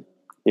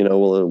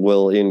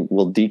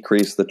 we'll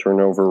decrease the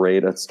turnover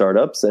rate at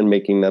startups and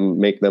make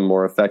them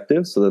more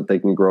effective so that they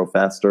can grow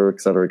faster,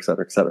 et cetera, et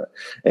cetera, et cetera.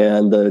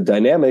 And the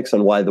dynamics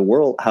on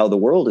how the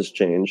world has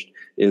changed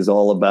is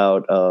all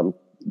about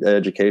the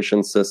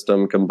education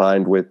system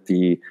combined with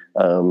the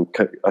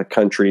a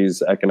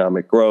country's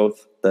economic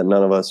growth that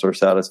none of us are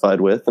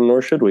satisfied with, and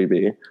nor should we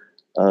be.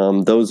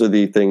 Those are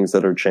the things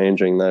that are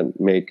changing that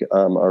make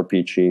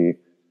RPG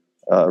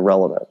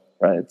relevant,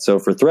 right? So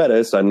for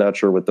Threadist, I'm not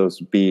sure what those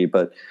would be,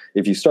 but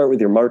if you start with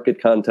your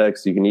market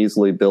context, you can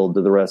easily build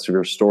the rest of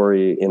your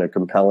story in a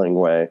compelling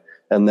way.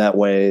 And that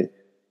way,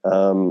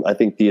 I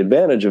think the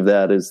advantage of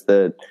that is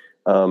that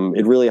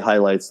it really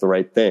highlights the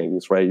right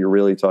things, right? You're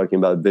really talking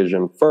about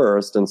vision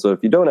first. And so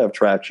if you don't have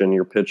traction,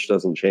 your pitch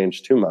doesn't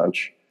change too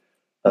much.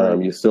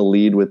 You still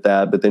lead with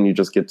that, but then you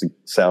just get to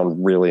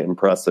sound really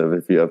impressive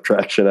if you have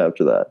traction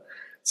after that.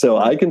 So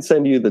I can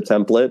send you the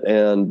template,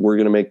 and we're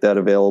going to make that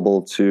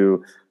available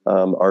to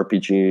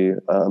RPG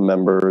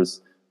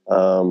members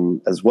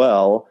as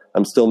well.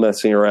 I'm still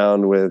messing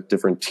around with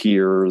different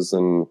tiers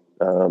and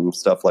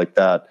stuff like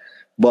that.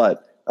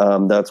 But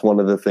that's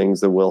one of the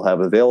things that we'll have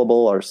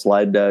available, are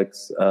slide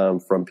decks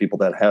from people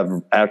that have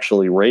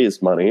actually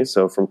raised money.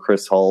 So from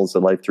Chris Hulls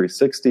at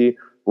Life360,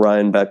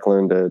 Ryan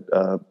Beckland at,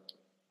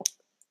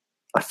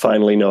 I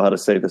finally know how to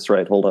say this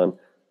right. Hold on.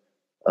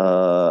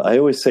 I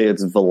always say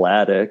it's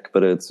Vladic,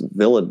 but it's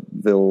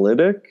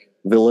Vilidic.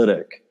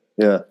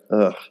 Yeah.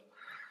 Ugh.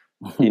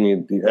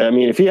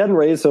 If he hadn't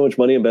raised so much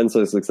money and been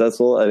so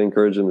successful, I'd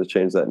encourage him to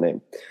change that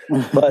name.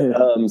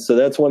 But so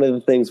that's one of the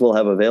things we'll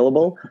have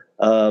available.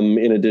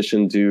 In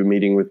addition to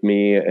meeting with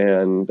me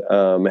and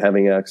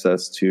having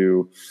access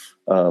to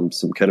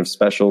some kind of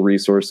special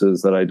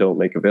resources that I don't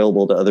make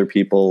available to other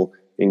people,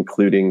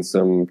 including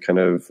some kind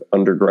of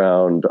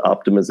underground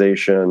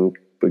optimization,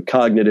 but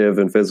cognitive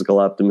and physical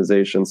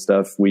optimization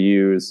stuff we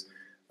use,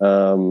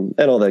 and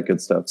all that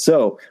good stuff.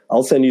 So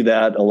I'll send you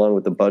that along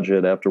with the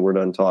budget after we're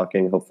done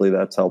talking. Hopefully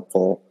that's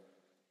helpful.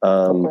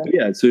 Okay.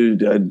 Yeah. So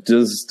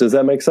does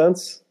that make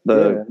sense?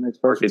 It makes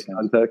perfect sense.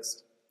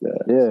 Context.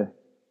 Yeah.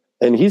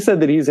 And he said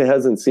that he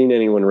hasn't seen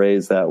anyone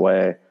raised that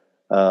way.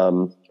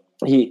 I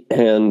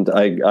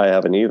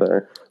haven't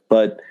either.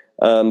 But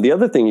the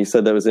other thing he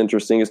said that was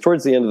interesting is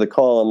towards the end of the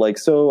call, I'm like,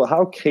 so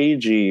how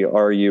cagey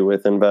are you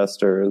with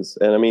investors?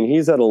 And I mean,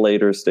 he's at a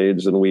later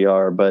stage than we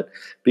are, but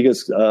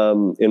because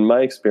in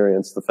my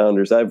experience, the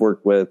founders I've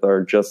worked with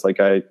are just like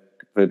I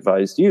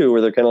advised you,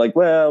 where they're kind of like,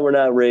 well, we're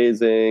not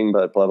raising,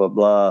 but blah, blah,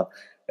 blah.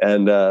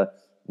 And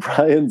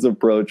Ryan's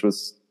approach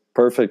was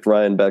perfect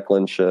Ryan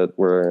Beckland shit,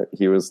 where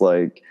he was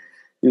like,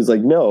 He was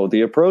like, no,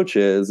 the approach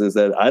is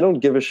that I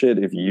don't give a shit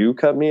if you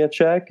cut me a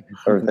check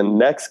or if the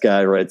next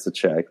guy writes a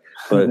check.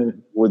 But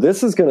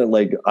this is going to,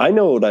 like, I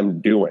know what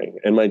I'm doing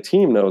and my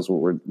team knows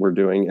what we're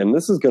doing, and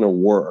this is going to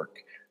work.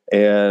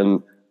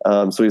 And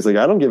so he's like,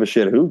 I don't give a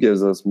shit who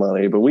gives us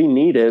money, but we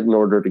need it in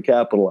order to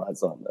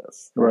capitalize on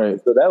this.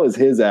 Right. So that was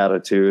his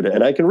attitude.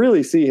 And I can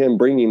really see him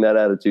bringing that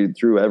attitude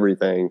through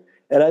everything.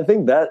 And I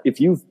think that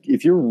if you're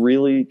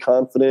really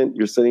confident,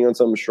 you're sitting on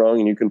something strong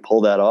and you can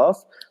pull that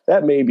off,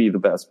 that may be the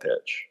best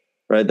pitch,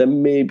 right? That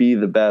may be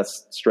the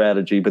best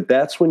strategy. But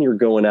that's when you're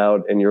going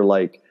out and you're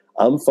like,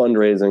 I'm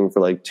fundraising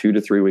for like 2 to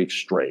 3 weeks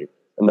straight,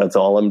 and that's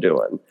all I'm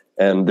doing.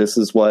 And this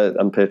is what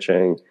I'm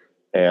pitching.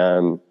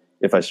 And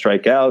if I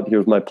strike out,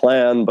 here's my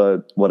plan,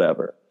 but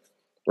whatever.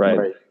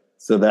 Right.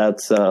 So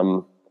that's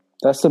the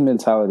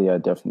mentality I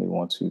definitely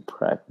want to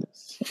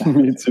practice.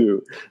 Me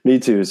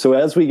too. So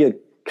as we get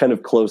kind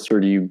of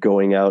closer to you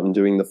going out and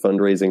doing the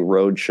fundraising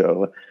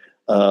roadshow,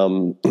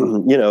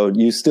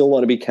 you still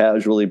want to be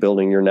casually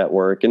building your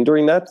network. And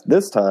during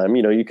this time,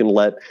 you can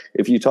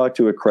if you talk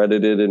to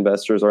accredited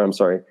investors,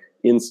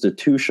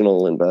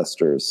 institutional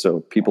investors, so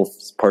people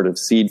part of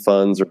seed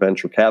funds or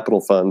venture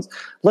capital funds,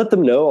 let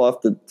them know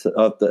off the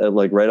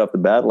right off the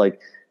bat,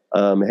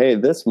 hey,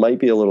 this might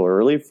be a little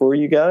early for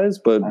you guys,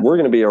 but we're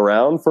going to be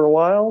around for a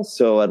while,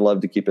 so I'd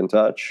love to keep in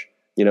touch.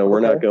 We're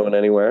not going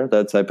anywhere,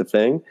 that type of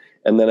thing.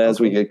 And then as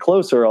we get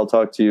closer, I'll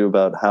talk to you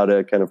about how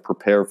to kind of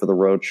prepare for the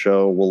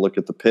roadshow. We'll look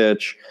at the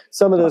pitch.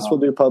 Some of this we'll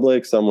do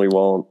public, some we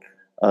won't.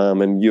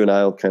 And you and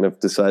I will kind of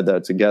decide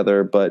that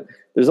together. But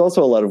there's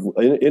also a lot of,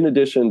 in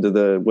addition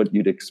to what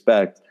you'd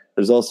expect,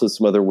 there's also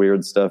some other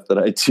weird stuff that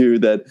I do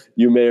that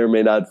you may or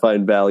may not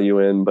find value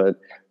in. But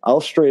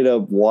I'll straight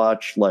up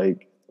watch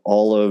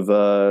all of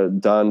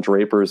Don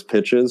Draper's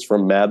pitches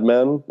from Mad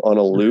Men on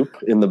a loop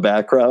in the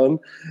background,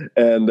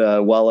 and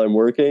while I'm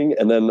working,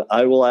 and then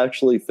I will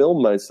actually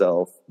film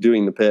myself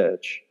doing the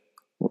pitch.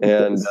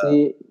 And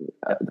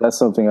that's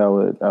something I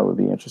would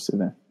be interested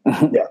in.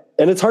 Yeah,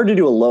 and it's hard to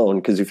do alone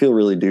because you feel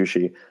really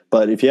douchey.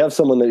 But if you have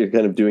someone that you're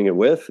kind of doing it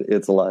with,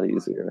 it's a lot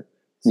easier.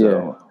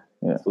 So,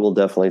 yeah. So we'll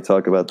definitely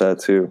talk about that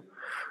too.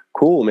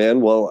 Cool,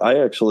 man. Well, I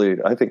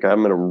think I'm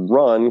going to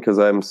run because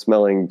I'm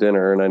smelling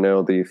dinner, and I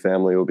know the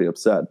family will be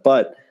upset.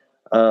 But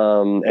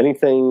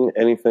anything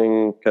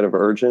kind of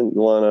urgent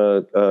you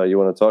want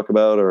to talk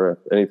about, or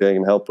anything I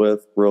can help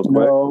with real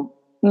quick?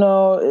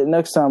 No.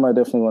 Next time, I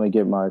definitely want to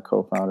get my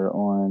co-founder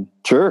on.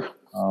 Sure.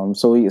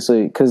 So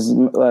because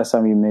last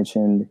time you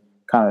mentioned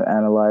kind of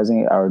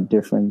analyzing our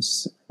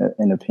difference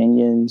in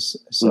opinions,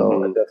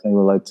 so I definitely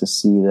would like to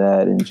see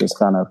that and just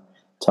kind of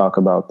talk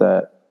about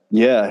that.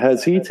 Yeah,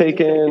 has he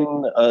taken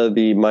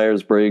the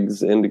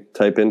Myers-Briggs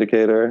type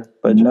indicator?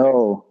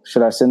 No.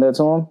 Should I send that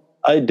to him?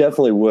 I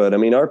definitely would. I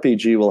mean,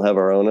 RPG will have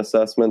our own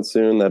assessment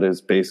soon. That is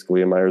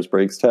basically a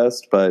Myers-Briggs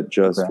test, but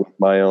just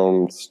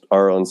with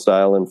our own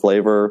style and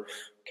flavor,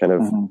 kind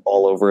of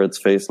all over its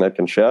face, neck,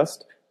 and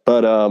chest.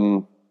 But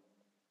that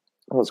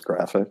was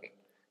graphic.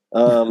 I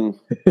don't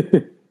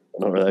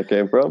know where that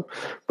came from,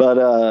 but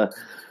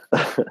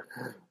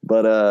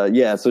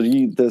yeah, so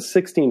the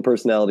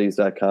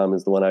 16personalities.com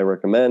is the one I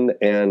recommend.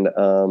 And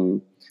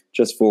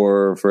just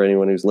for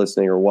anyone who's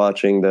listening or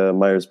watching, the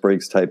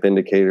Myers-Briggs type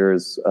indicator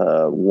is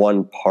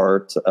one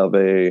part of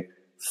a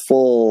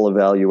full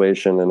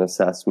evaluation and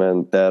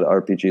assessment that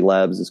RPG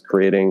Labs is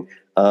creating,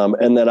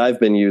 and that I've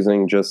been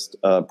using just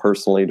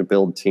personally to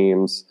build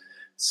teams.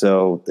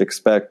 So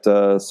expect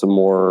some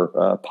more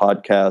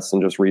podcasts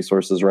and just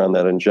resources around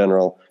that in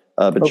general.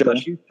 But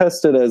Josh, you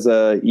tested as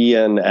a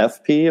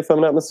ENFP, if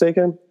I'm not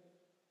mistaken?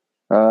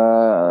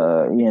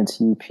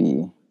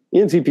 ENTP.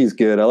 ENTP is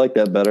good. I like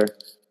that better.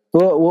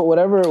 Well,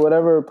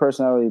 whatever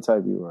personality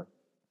type you are.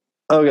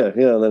 Okay,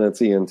 yeah, then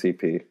it's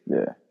ENTP.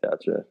 Yeah,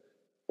 gotcha.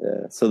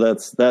 Yeah, so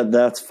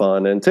that's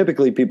fun. And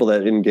typically, people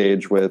that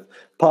engage with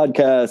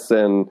podcasts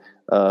and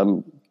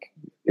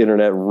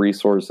internet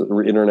resources,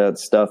 internet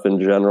stuff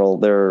in general,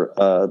 they're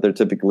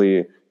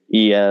typically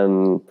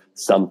EN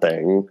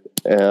something.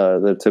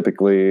 They're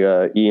typically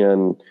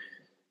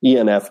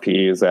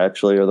ENFPs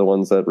actually are the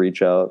ones that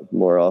reach out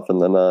more often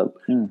than not.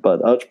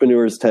 But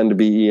entrepreneurs tend to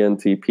be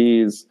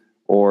ENTPs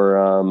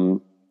and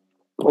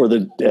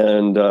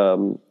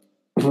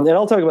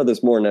I'll talk about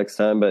this more next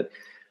time, but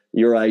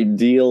your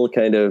ideal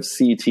kind of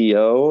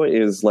CTO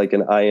is like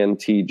an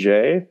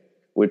INTJ,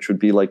 which would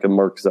be like a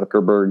Mark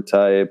Zuckerberg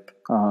type,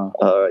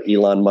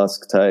 Elon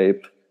Musk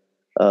type.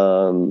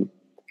 And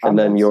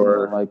then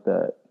you're like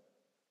that.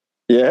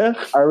 Yeah.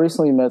 I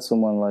recently met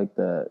someone like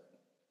that.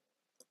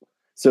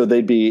 So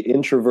they'd be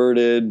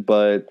introverted,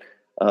 but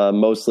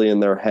mostly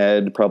in their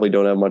head, probably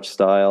don't have much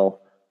style.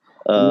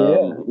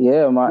 My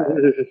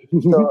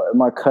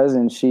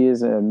cousin, she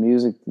is a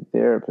music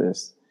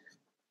therapist.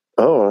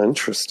 Oh,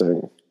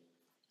 interesting.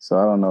 So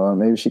I don't know.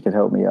 Maybe she could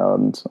help me out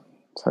in some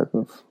type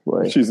of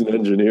way. She's an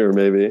engineer,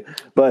 maybe.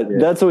 But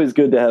that's always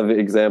good to have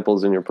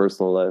examples in your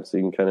personal life so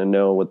you can kind of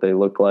know what they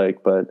look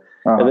like. But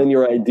and then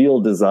your ideal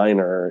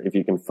designer, if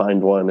you can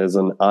find one, is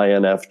an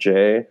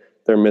INFJ.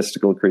 they're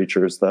mystical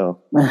creatures, though.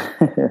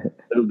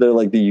 They're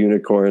like the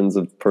unicorns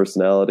of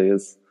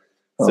personalities.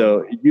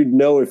 So you'd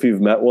know if you've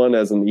met one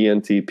as an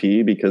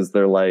ENTP because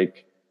they're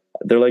like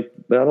I don't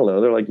know,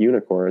 they're like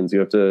unicorns.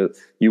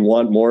 You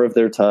want more of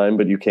their time,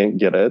 but you can't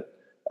get it.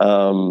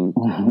 You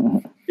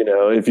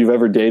know, if you've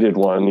ever dated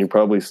one, you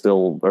probably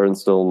still in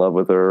love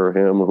with her or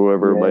him or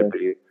whoever it might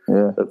be.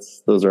 Yeah.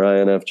 Those are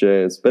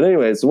INFJs. But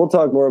anyway, so we'll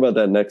talk more about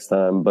that next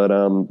time. But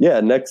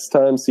next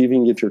time, see if you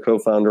can get your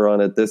co-founder on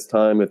it this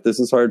time. If this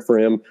is hard for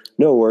him,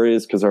 no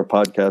worries, because our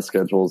podcast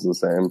schedule is the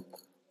same.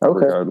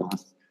 Okay.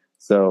 Regardless.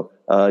 So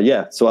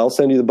so I'll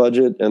send you the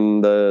budget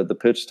and the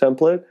pitch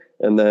template,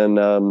 and then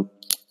so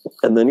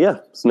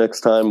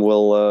next time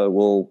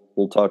we'll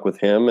talk with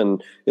him,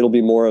 and it'll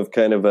be more of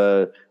kind of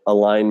a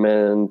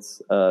alignment,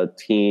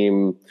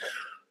 team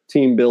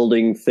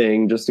building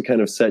thing, just to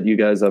kind of set you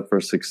guys up for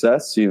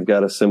success. So you've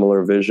got a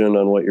similar vision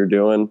on what you're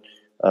doing,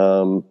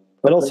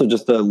 but also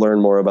just to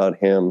learn more about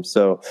him.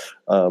 So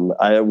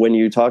when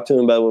you talk to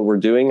him about what we're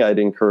doing, I'd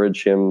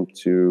encourage him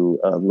to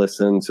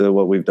listen to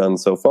what we've done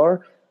so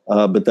far.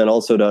 But then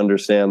also to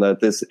understand that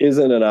this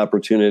isn't an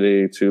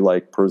opportunity to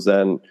like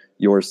present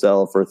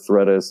yourself or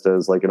Threadist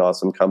as like an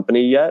awesome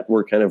company yet.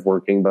 We're kind of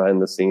working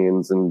behind the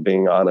scenes and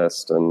being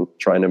honest and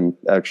trying to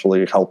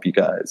actually help you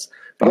guys,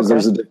 because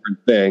there's a different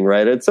thing,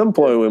 right? At some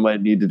point we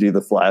might need to do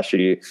the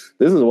flashy,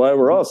 this is why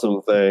we're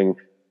awesome thing,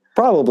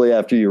 probably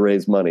after you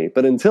raise money.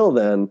 But until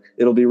then,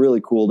 it'll be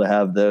really cool to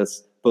have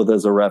this both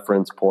as a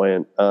reference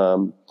point,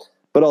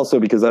 but also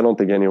because I don't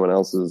think anyone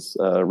else is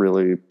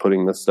really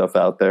putting this stuff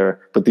out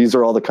there. But these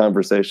are all the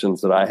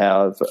conversations that I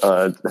have.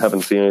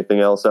 Haven't seen anything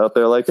else out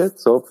there like it.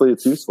 So hopefully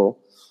it's useful.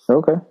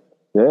 Okay.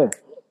 Yeah.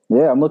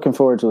 Yeah, I'm looking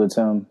forward to it,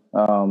 Tim.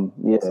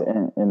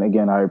 And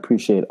again, I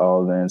appreciate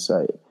all the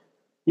insight.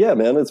 Yeah,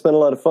 man, it's been a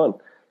lot of fun.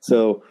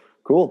 So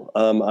cool.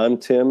 I'm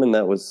Tim, and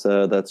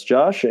that's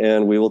Josh,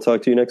 and we will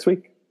talk to you next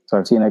week.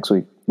 Talk to you next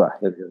week. Bye.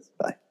 It is.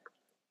 Bye.